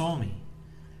 and console me.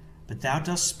 But thou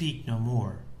dost speak no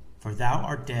more. for thou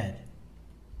art dead."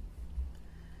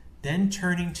 Then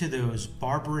turning to those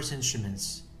barbarous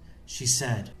instruments, she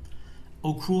said,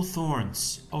 "O cruel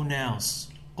thorns, O nails,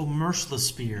 O merciless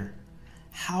spear,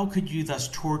 how could you thus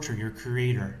torture your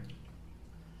Creator?"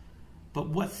 "But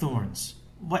what thorns?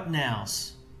 What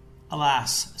nails?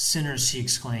 Alas, sinners," she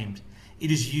exclaimed,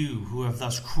 "it is you who have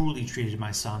thus cruelly treated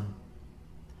my son."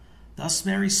 Thus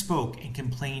Mary spoke and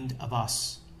complained of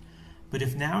us. But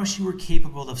if now she were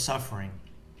capable of suffering,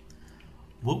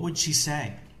 what would she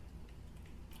say?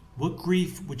 What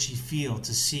grief would she feel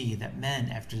to see that men,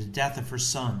 after the death of her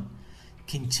son,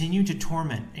 continue to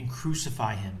torment and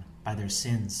crucify him by their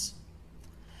sins?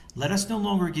 Let us no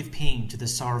longer give pain to the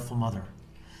sorrowful mother,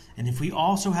 and if we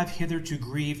also have hitherto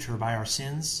grieved her by our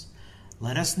sins,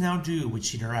 let us now do what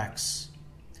she directs.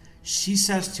 She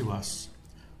says to us,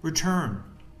 "Return,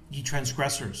 ye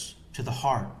transgressors, to the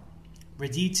heart.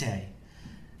 Redite,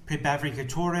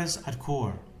 prevaricatores ad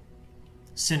cor."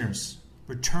 Sinners,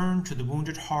 return to the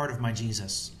wounded heart of my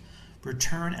Jesus.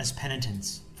 Return as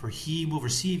penitents, for he will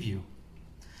receive you.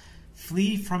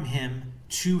 Flee from him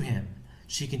to him,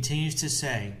 she continues to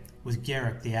say with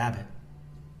Garrick the abbot.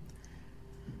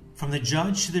 From the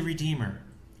judge to the Redeemer,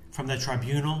 from the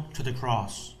tribunal to the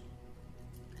cross.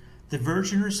 The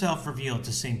Virgin herself revealed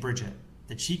to St. Bridget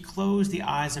that she closed the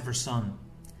eyes of her son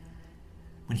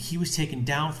when he was taken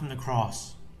down from the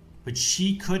cross, but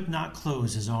she could not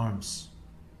close his arms.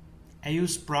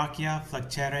 Eius brachia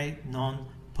flectere non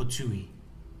potui.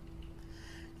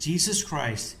 Jesus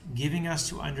Christ giving us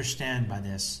to understand by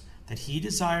this that he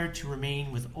desired to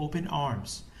remain with open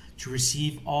arms to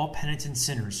receive all penitent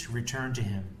sinners who return to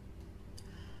him.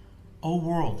 "O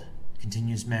world,"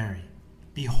 continues Mary,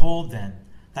 "behold then,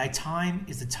 thy time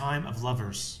is the time of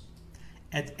lovers.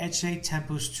 Et ecce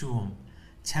tempus tuum,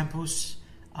 tempus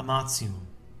amatium.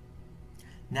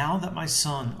 Now that my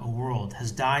son, O world,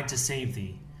 has died to save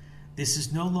thee, this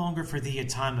is no longer for thee a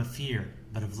time of fear,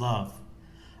 but of love,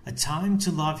 a time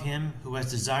to love him who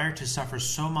has desired to suffer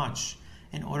so much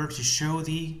in order to show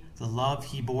thee the love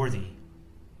he bore thee.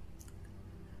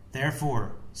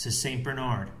 Therefore, says St.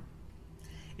 Bernard,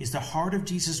 is the heart of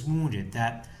Jesus wounded,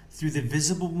 that through the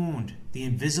visible wound, the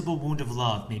invisible wound of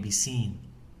love may be seen.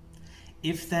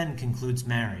 If then, concludes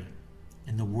Mary,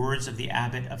 in the words of the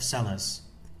abbot of Celis,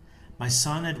 my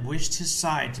son had wished his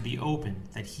side to be open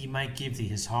that he might give thee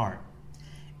his heart,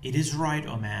 it is right,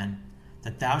 O man,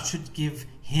 that thou shouldst give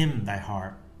him thy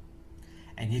heart.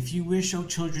 And if you wish, O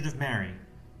children of Mary,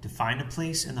 to find a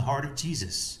place in the heart of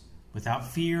Jesus, without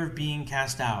fear of being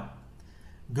cast out,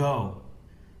 go,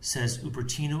 says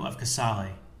Ubertino of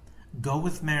Casale, go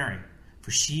with Mary, for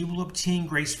she will obtain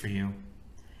grace for you.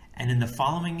 And in the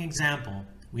following example,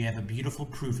 we have a beautiful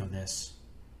proof of this.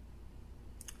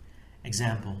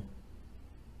 Example.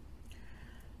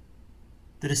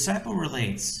 The disciple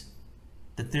relates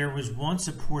that there was once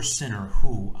a poor sinner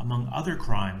who, among other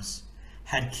crimes,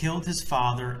 had killed his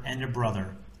father and a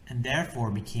brother, and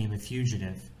therefore became a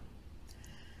fugitive.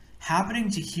 Happening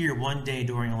to hear one day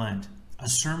during Lent a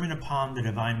sermon upon the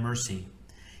divine mercy,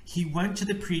 he went to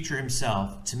the preacher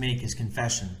himself to make his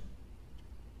confession.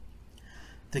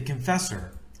 The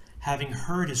confessor, having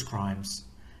heard his crimes,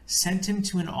 sent him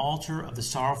to an altar of the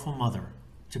sorrowful mother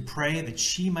to pray that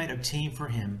she might obtain for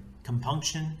him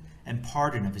compunction and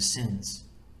pardon of his sins.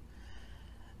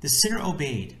 The sinner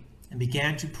obeyed and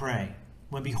began to pray,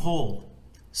 when behold,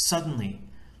 suddenly,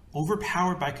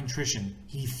 overpowered by contrition,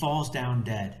 he falls down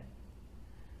dead.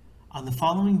 On the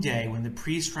following day, when the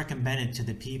priest recommended to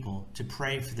the people to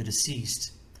pray for the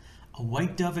deceased, a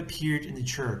white dove appeared in the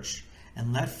church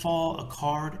and let fall a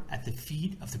card at the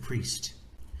feet of the priest.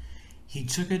 He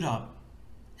took it up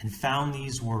and found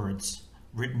these words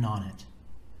written on it: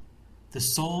 "The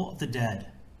soul of the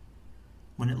dead,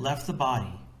 when it left the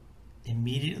body,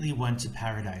 immediately went to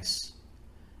paradise.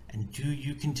 And do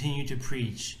you continue to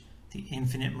preach the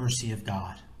infinite mercy of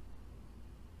God?"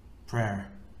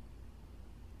 Prayer.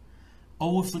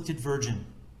 O afflicted Virgin,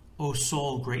 O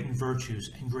soul great in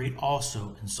virtues and great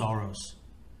also in sorrows,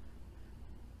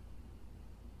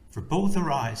 for both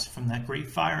arise from that great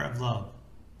fire of love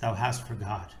thou hast for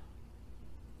God.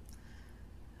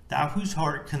 Thou whose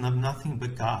heart can love nothing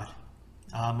but God,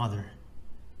 ah, Mother,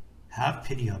 have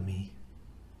pity on me,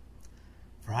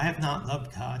 for I have not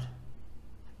loved God,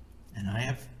 and I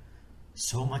have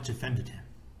so much offended him.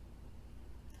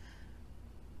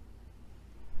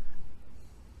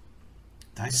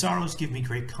 Thy sorrows give me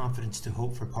great confidence to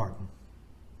hope for pardon,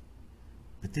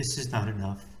 but this is not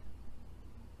enough.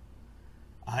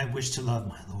 I wish to love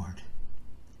my Lord,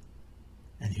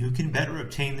 and who can better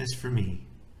obtain this for me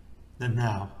than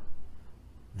thou,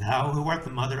 thou who art the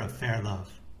mother of fair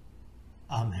love?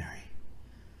 Ah, Mary,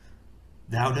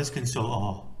 thou dost console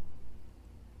all.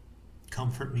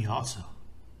 Comfort me also.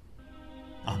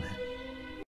 Amen.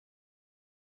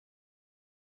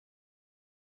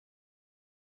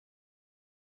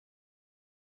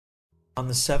 On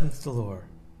the seventh dolor,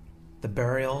 the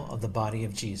burial of the body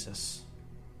of Jesus.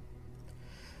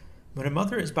 When a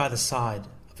mother is by the side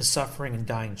of a suffering and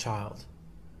dying child,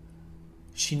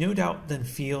 she no doubt then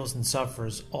feels and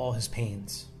suffers all his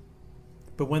pains.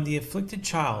 But when the afflicted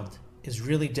child is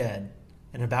really dead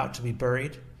and about to be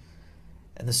buried,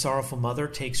 and the sorrowful mother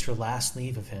takes her last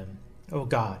leave of him, O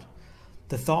God,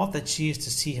 the thought that she is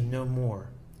to see him no more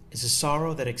is a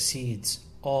sorrow that exceeds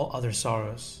all other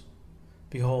sorrows.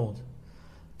 Behold,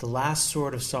 the last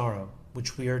sort of sorrow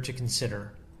which we are to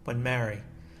consider, when Mary,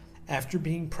 after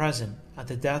being present at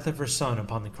the death of her Son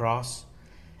upon the cross,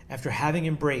 after having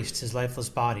embraced his lifeless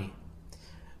body,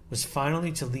 was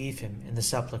finally to leave him in the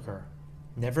sepulchre,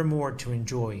 never more to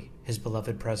enjoy his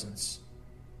beloved presence.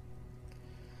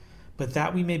 But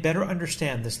that we may better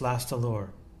understand this last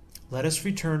dolor, let us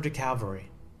return to Calvary,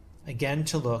 again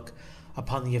to look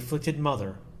upon the afflicted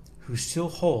mother who still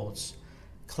holds,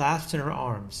 clasped in her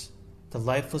arms, the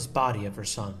lifeless body of her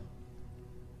Son.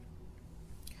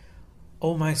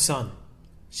 O my Son,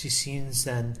 she seems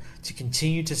then to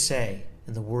continue to say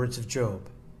in the words of Job,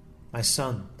 my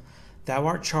Son, thou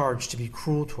art charged to be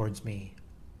cruel towards me.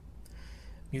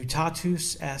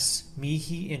 Mutatus es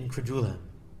mihi incredulem.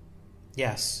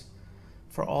 Yes,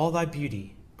 for all thy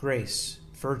beauty, grace,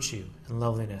 virtue, and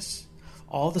loveliness,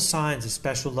 all the signs of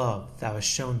special love thou hast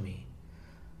shown me,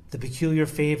 the peculiar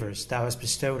favors thou hast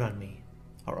bestowed on me,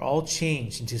 are all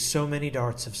changed into so many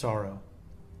darts of sorrow,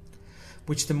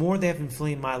 which the more they have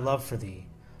inflamed my love for thee,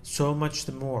 so much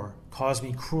the more cause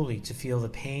me cruelly to feel the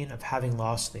pain of having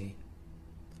lost thee.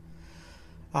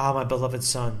 Ah, my beloved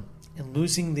Son, in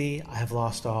losing thee I have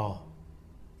lost all.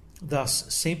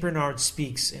 Thus Saint Bernard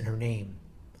speaks in her name.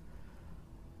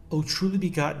 O truly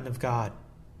begotten of God,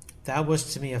 thou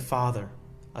wast to me a father,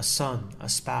 a son, a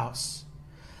spouse.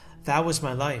 Thou wast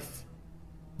my life.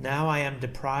 Now I am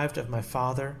deprived of my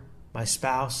father, my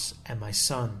spouse, and my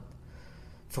son.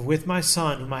 For with my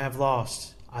Son, whom I have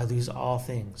lost, I lose all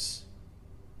things.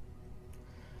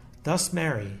 Thus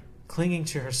Mary, clinging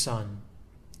to her Son,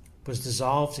 was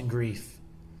dissolved in grief.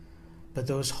 But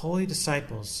those holy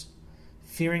disciples,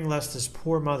 fearing lest this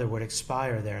poor mother would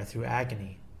expire there through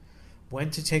agony,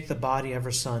 went to take the body of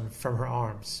her Son from her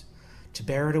arms, to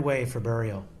bear it away for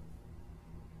burial.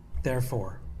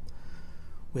 Therefore,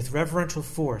 with reverential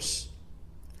force,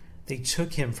 they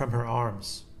took him from her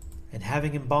arms, and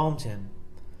having embalmed him,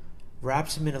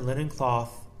 wrapped him in a linen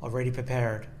cloth already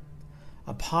prepared,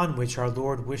 upon which our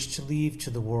Lord wished to leave to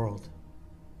the world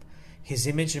his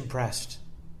image impressed,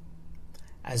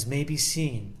 as may be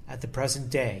seen at the present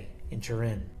day in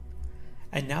Turin.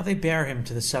 And now they bear him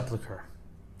to the sepulchre.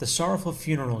 The sorrowful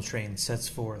funeral train sets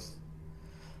forth.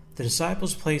 The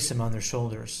disciples place him on their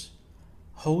shoulders.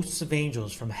 Hosts of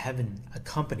angels from heaven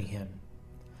accompany him.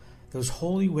 Those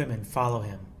holy women follow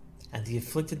him, and the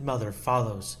afflicted mother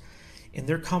follows in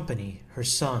their company her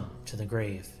Son to the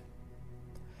grave.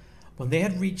 When they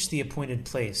had reached the appointed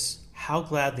place, how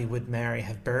gladly would Mary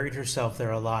have buried herself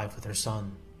there alive with her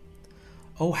Son.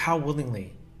 Oh, how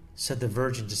willingly, said the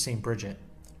Virgin to St. Bridget,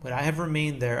 would I have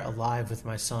remained there alive with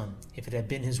my Son, if it had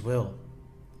been his will.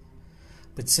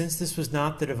 But since this was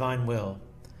not the divine will,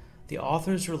 the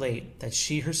authors relate that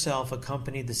she herself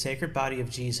accompanied the sacred body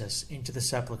of Jesus into the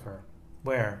sepulchre,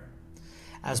 where,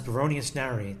 as Baronius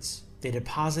narrates, they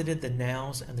deposited the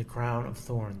nails and the crown of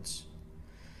thorns.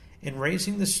 In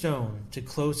raising the stone to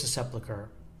close the sepulchre,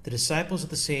 the disciples of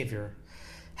the Savior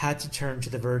had to turn to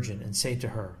the Virgin and say to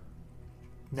her,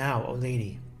 Now, O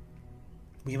Lady,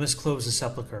 we must close the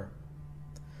sepulchre.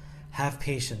 Have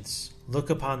patience, look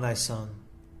upon thy Son,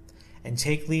 and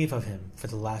take leave of him for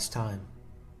the last time.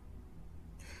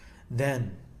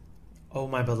 Then, O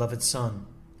my beloved Son,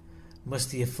 must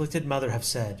the afflicted mother have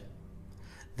said,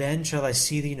 Then shall I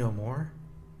see thee no more?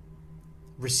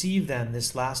 Receive then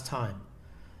this last time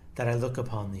that I look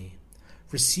upon thee.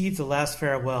 Receive the last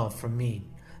farewell from me,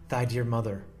 thy dear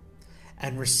mother,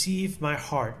 and receive my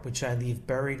heart which I leave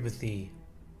buried with thee.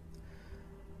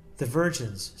 The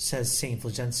virgins, says St.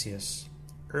 Fulgentius,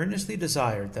 earnestly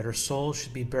desired that her soul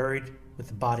should be buried with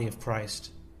the body of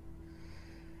Christ.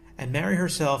 And Mary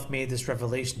herself made this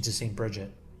revelation to St.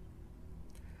 Bridget.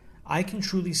 I can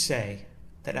truly say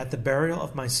that at the burial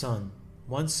of my Son,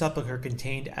 one sepulchre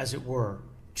contained, as it were,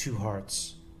 two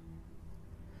hearts.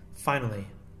 Finally,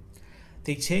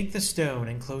 they take the stone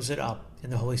and close it up in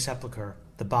the Holy Sepulchre,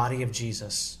 the body of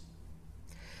Jesus.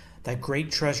 That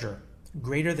great treasure,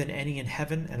 greater than any in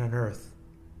heaven and on earth,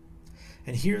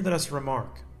 And here let us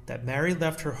remark that Mary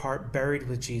left her heart buried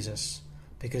with Jesus,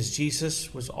 because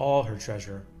Jesus was all her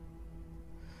treasure.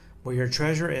 Where your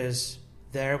treasure is,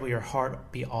 there will your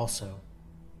heart be also.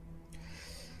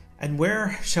 And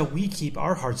where shall we keep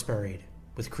our hearts buried?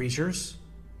 With creatures?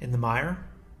 In the mire?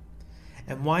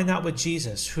 And why not with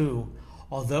Jesus, who,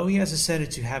 although he has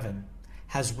ascended to heaven,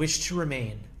 has wished to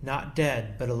remain, not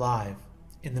dead, but alive,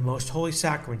 in the most holy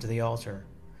sacrament of the altar,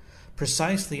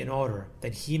 precisely in order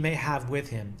that he may have with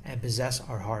him and possess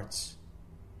our hearts.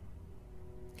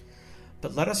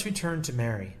 But let us return to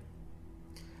Mary.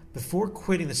 Before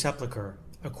quitting the sepulchre,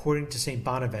 according to St.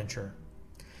 Bonaventure,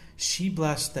 she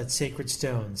blessed that sacred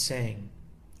stone, saying,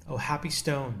 O happy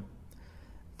stone,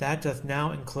 that doth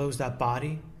now enclose that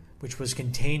body which was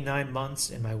contained 9 months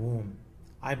in my womb.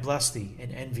 I bless thee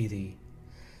and envy thee.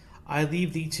 I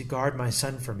leave thee to guard my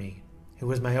son for me, who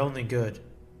was my only good,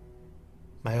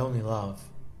 my only love.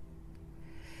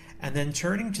 And then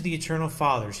turning to the Eternal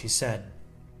Father, she said,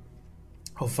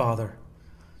 O Father,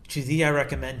 to thee I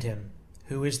recommend him,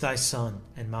 who is thy Son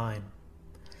and mine.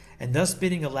 And thus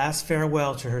bidding a last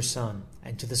farewell to her son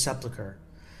and to the sepulchre,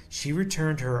 she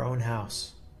returned to her own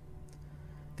house.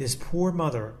 This poor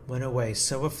mother went away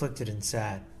so afflicted and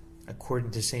sad,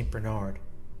 according to St. Bernard,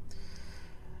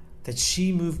 that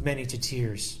she moved many to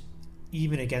tears,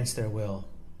 even against their will.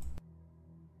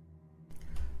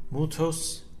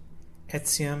 Multos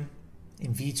etiam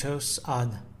invitos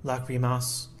ad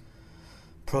lacrimas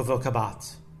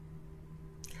provocabat,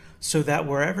 so that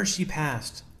wherever she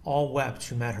passed, all wept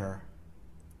who met her.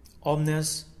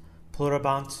 Omnes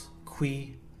plorabant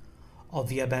qui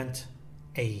obviabent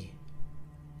ei,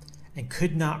 and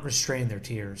could not restrain their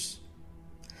tears.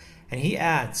 And he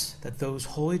adds that those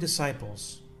holy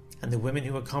disciples and the women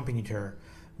who accompanied her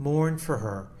mourned for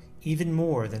her even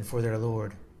more than for their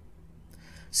Lord.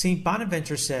 St.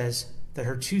 Bonaventure says that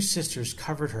her 2 sisters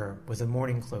covered her with a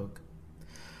mourning cloak.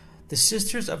 The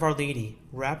sisters of Our Lady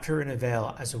wrapped her in a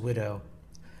veil as a widow,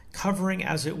 covering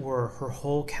as it were her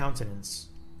whole countenance.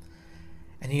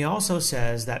 And he also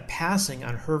says that passing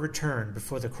on her return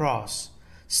before the cross,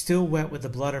 still wet with the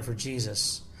blood of her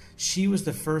Jesus, she was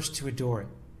the first to adore it.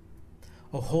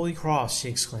 O holy cross, she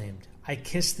exclaimed, I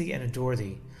kiss thee and adore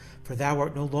thee, for thou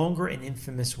art no longer an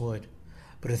infamous wood,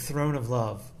 but a throne of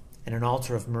love and an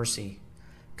altar of mercy,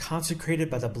 consecrated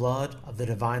by the blood of the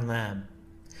divine Lamb,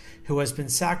 who has been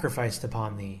sacrificed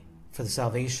upon thee for the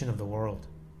salvation of the world.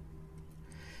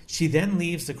 She then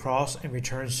leaves the cross and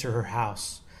returns to her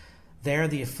house. There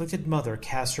the afflicted mother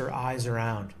casts her eyes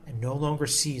around and no longer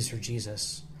sees her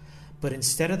Jesus, but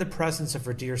instead of the presence of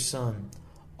her dear Son,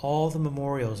 all the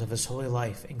memorials of his holy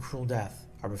life and cruel death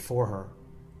are before her.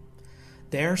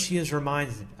 There she is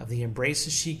reminded of the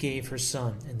embraces she gave her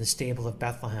son in the stable of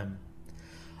Bethlehem,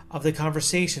 of the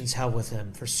conversations held with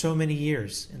him for so many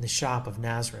years in the shop of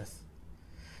Nazareth.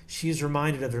 She is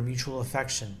reminded of their mutual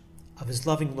affection, of his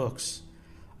loving looks,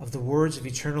 of the words of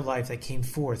eternal life that came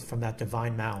forth from that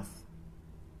divine mouth.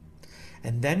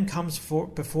 And then comes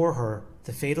before her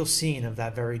the fatal scene of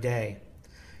that very day.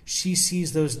 She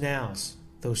sees those nails,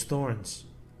 those thorns,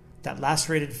 that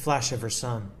lacerated flesh of her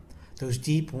son, those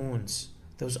deep wounds,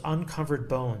 those uncovered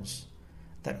bones,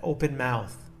 that open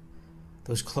mouth,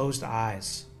 those closed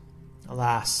eyes.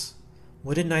 Alas,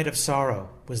 what a night of sorrow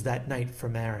was that night for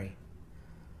Mary.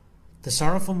 The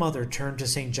sorrowful mother turned to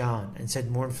St. John and said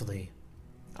mournfully,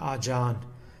 Ah, John,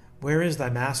 where is thy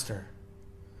master?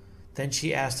 Then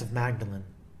she asked of Magdalene,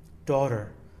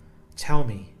 Daughter, tell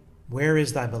me, where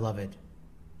is thy beloved?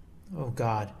 O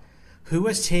God, who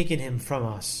has taken him from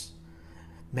us?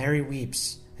 Mary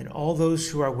weeps, and all those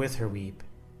who are with her weep.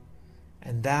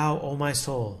 And thou, O my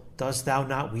soul, dost thou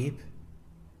not weep?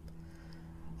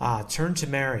 Ah, turn to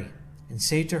Mary, and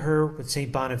say to her with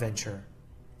St. Bonaventure,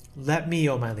 Let me,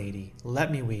 O my Lady,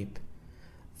 let me weep.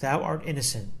 Thou art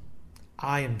innocent,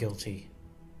 I am guilty.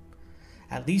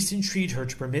 At least entreat her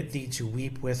to permit thee to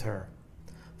weep with her.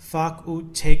 Fac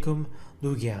ut tecum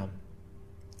lugiam.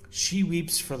 She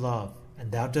weeps for love,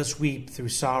 and thou dost weep through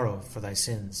sorrow for thy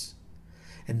sins.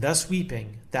 And thus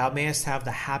weeping, thou mayest have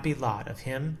the happy lot of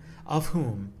him of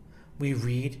whom we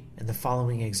read in the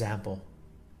following example.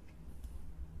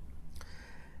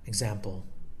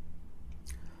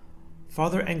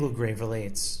 Father Engelgrave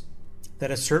relates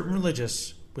that a certain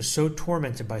religious was so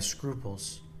tormented by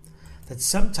scruples that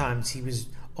sometimes he was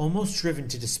almost driven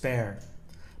to despair,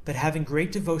 but having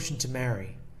great devotion to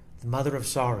Mary, the Mother of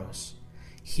Sorrows,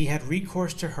 he had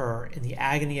recourse to her in the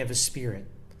agony of his spirit,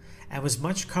 and was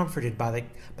much comforted by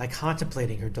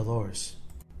contemplating her dolors.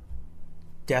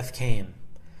 Death came,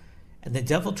 and the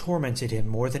devil tormented him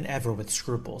more than ever with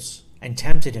scruples, and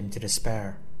tempted him to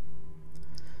despair.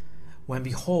 when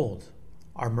behold,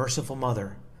 our merciful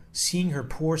mother, seeing her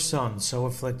poor son so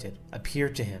afflicted,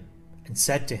 appeared to him, and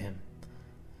said to him,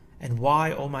 And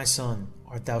why, O my son,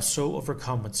 art thou so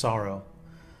overcome with sorrow,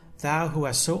 thou who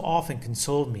hast so often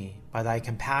consoled me by thy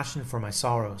compassion for my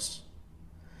sorrows?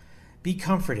 Be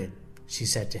comforted, she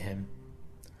said to him.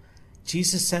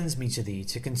 Jesus sends me to thee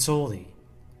to console thee.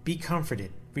 Be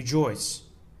comforted, rejoice,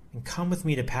 and come with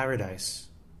me to paradise.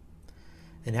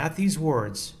 And at these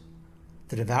words,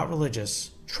 the devout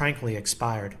religious tranquilly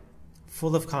expired,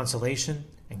 full of consolation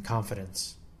and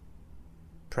confidence.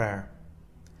 Prayer.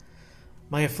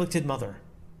 My afflicted mother,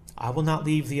 I will not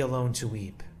leave thee alone to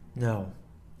weep. No,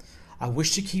 I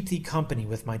wish to keep thee company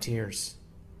with my tears.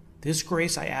 This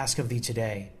grace I ask of thee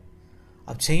today.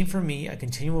 Obtain for me a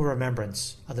continual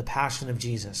remembrance of the passion of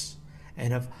Jesus,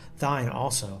 and of thine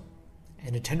also,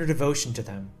 and a tender devotion to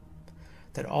them,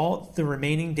 that all the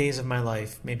remaining days of my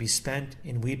life may be spent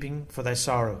in weeping for thy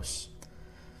sorrows,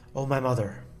 O my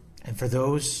mother, and for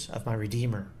those of my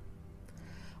Redeemer.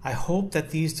 I hope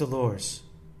that these dolors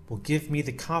will give me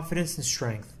the confidence and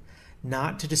strength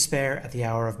not to despair at the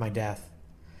hour of my death,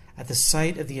 at the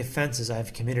sight of the offenses I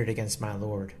have committed against my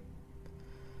Lord.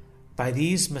 By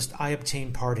these must I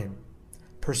obtain pardon,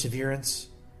 perseverance,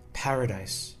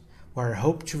 paradise, where I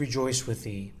hope to rejoice with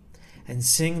thee, and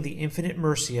sing the infinite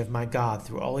mercy of my God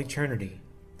through all eternity.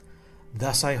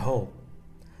 Thus I hope,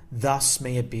 thus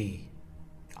may it be.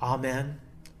 Amen.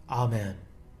 Amen.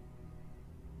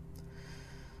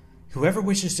 Whoever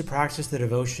wishes to practice the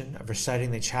devotion of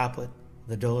reciting the chaplet of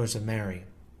the Dolors of Mary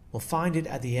will find it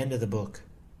at the end of the book.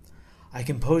 I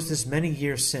composed this many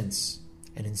years since,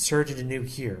 and inserted anew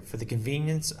here for the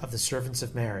convenience of the servants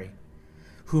of Mary,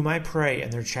 whom I pray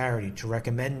in their charity to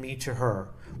recommend me to her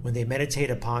when they meditate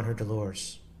upon her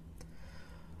dolors.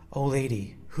 O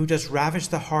Lady, who dost ravish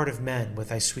the heart of men with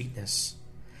thy sweetness,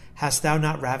 hast thou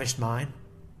not ravished mine?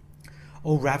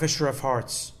 O ravisher of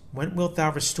hearts, when wilt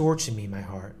thou restore to me my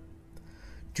heart?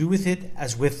 Do with it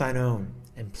as with thine own,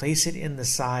 and place it in the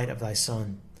side of thy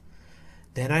Son.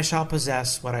 Then I shall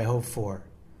possess what I hope for,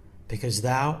 because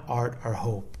thou art our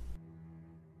hope.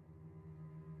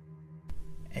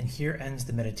 And here ends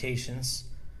the meditations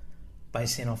by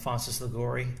St. Alphonsus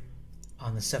Liguori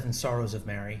on the Seven Sorrows of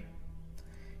Mary.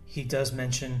 He does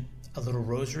mention a little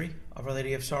rosary of Our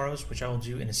Lady of Sorrows, which I will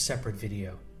do in a separate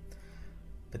video.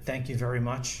 But thank you very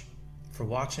much for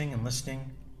watching and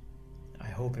listening. I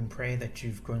hope and pray that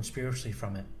you've grown spiritually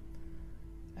from it.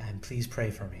 And please pray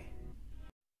for me.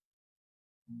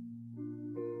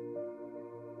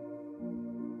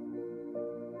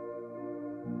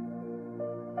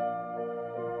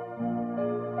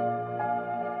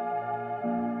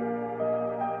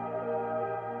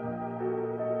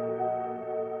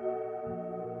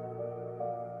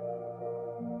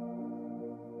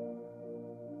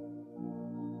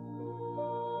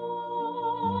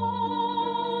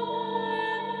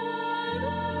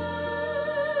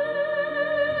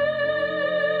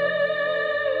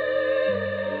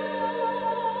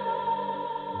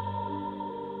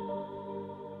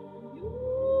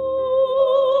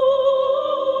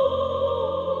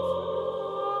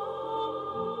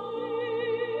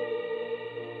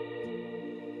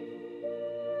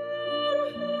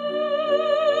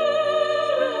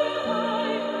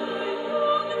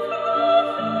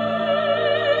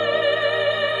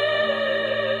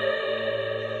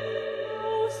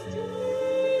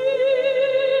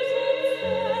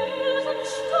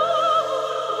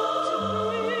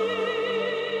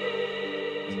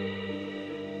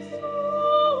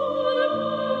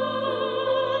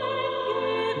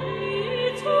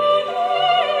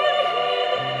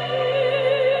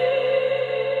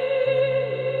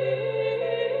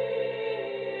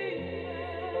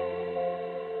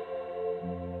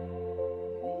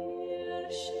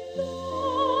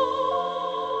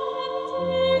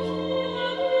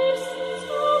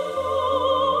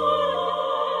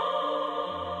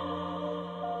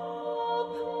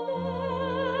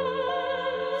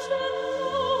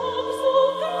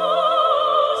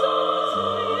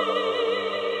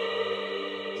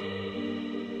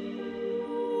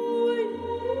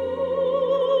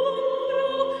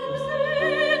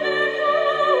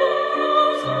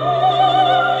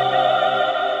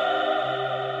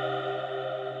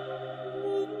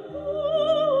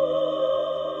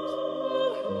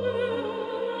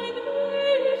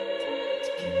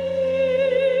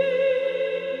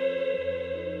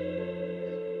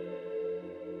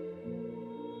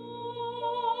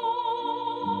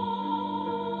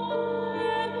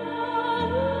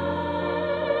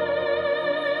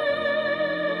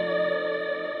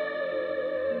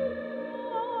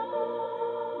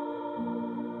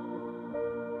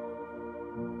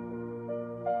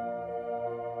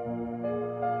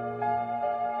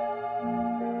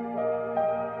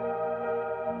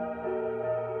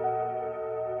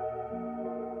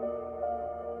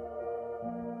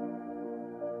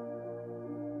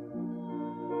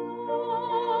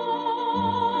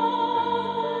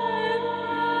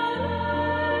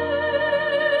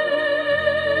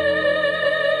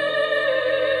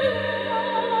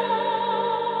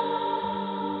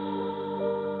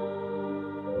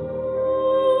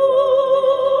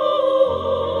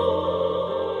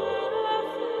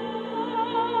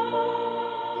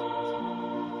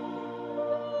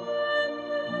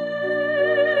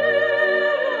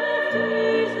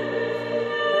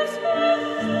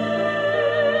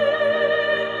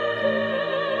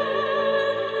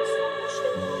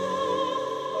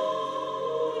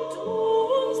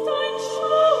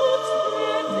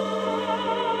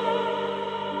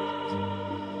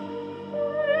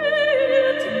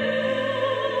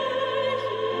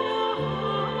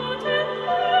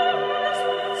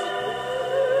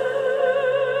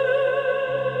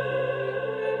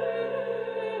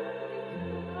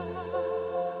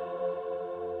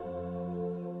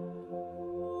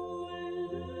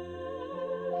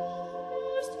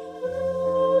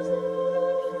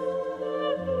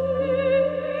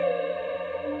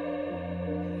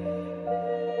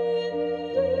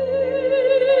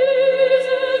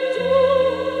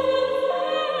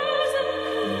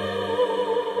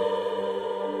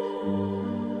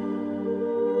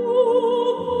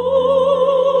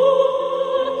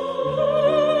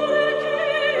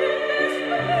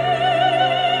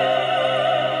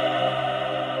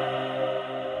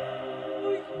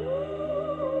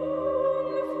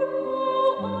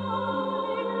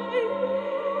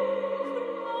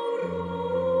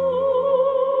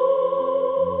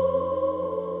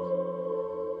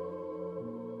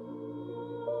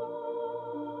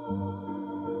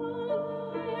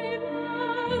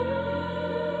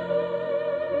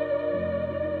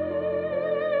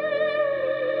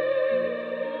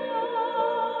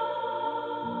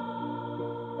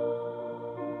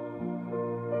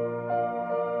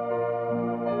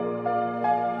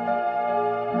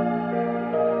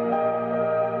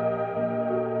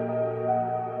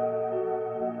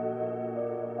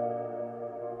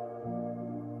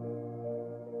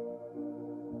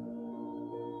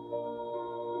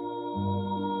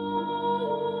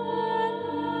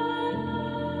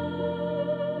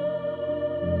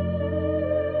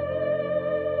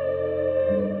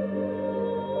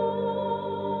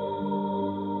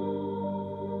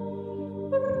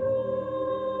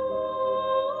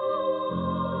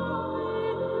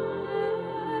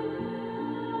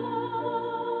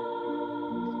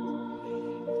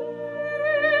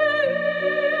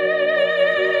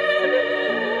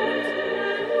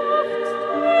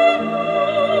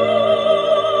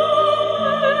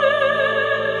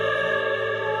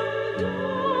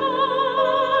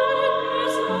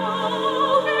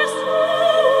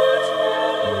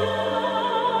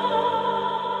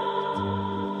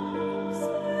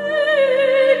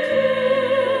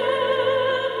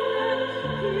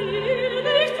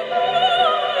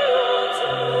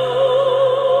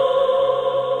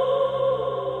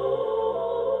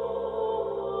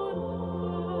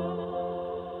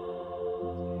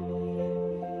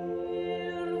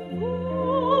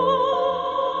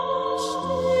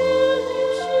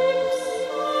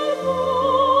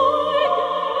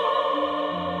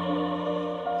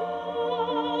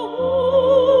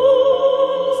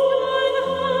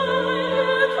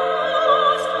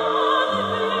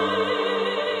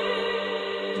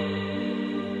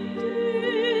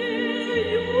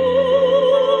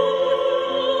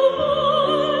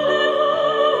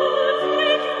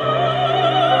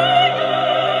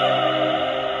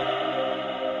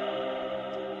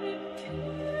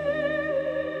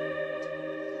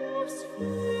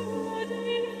 you.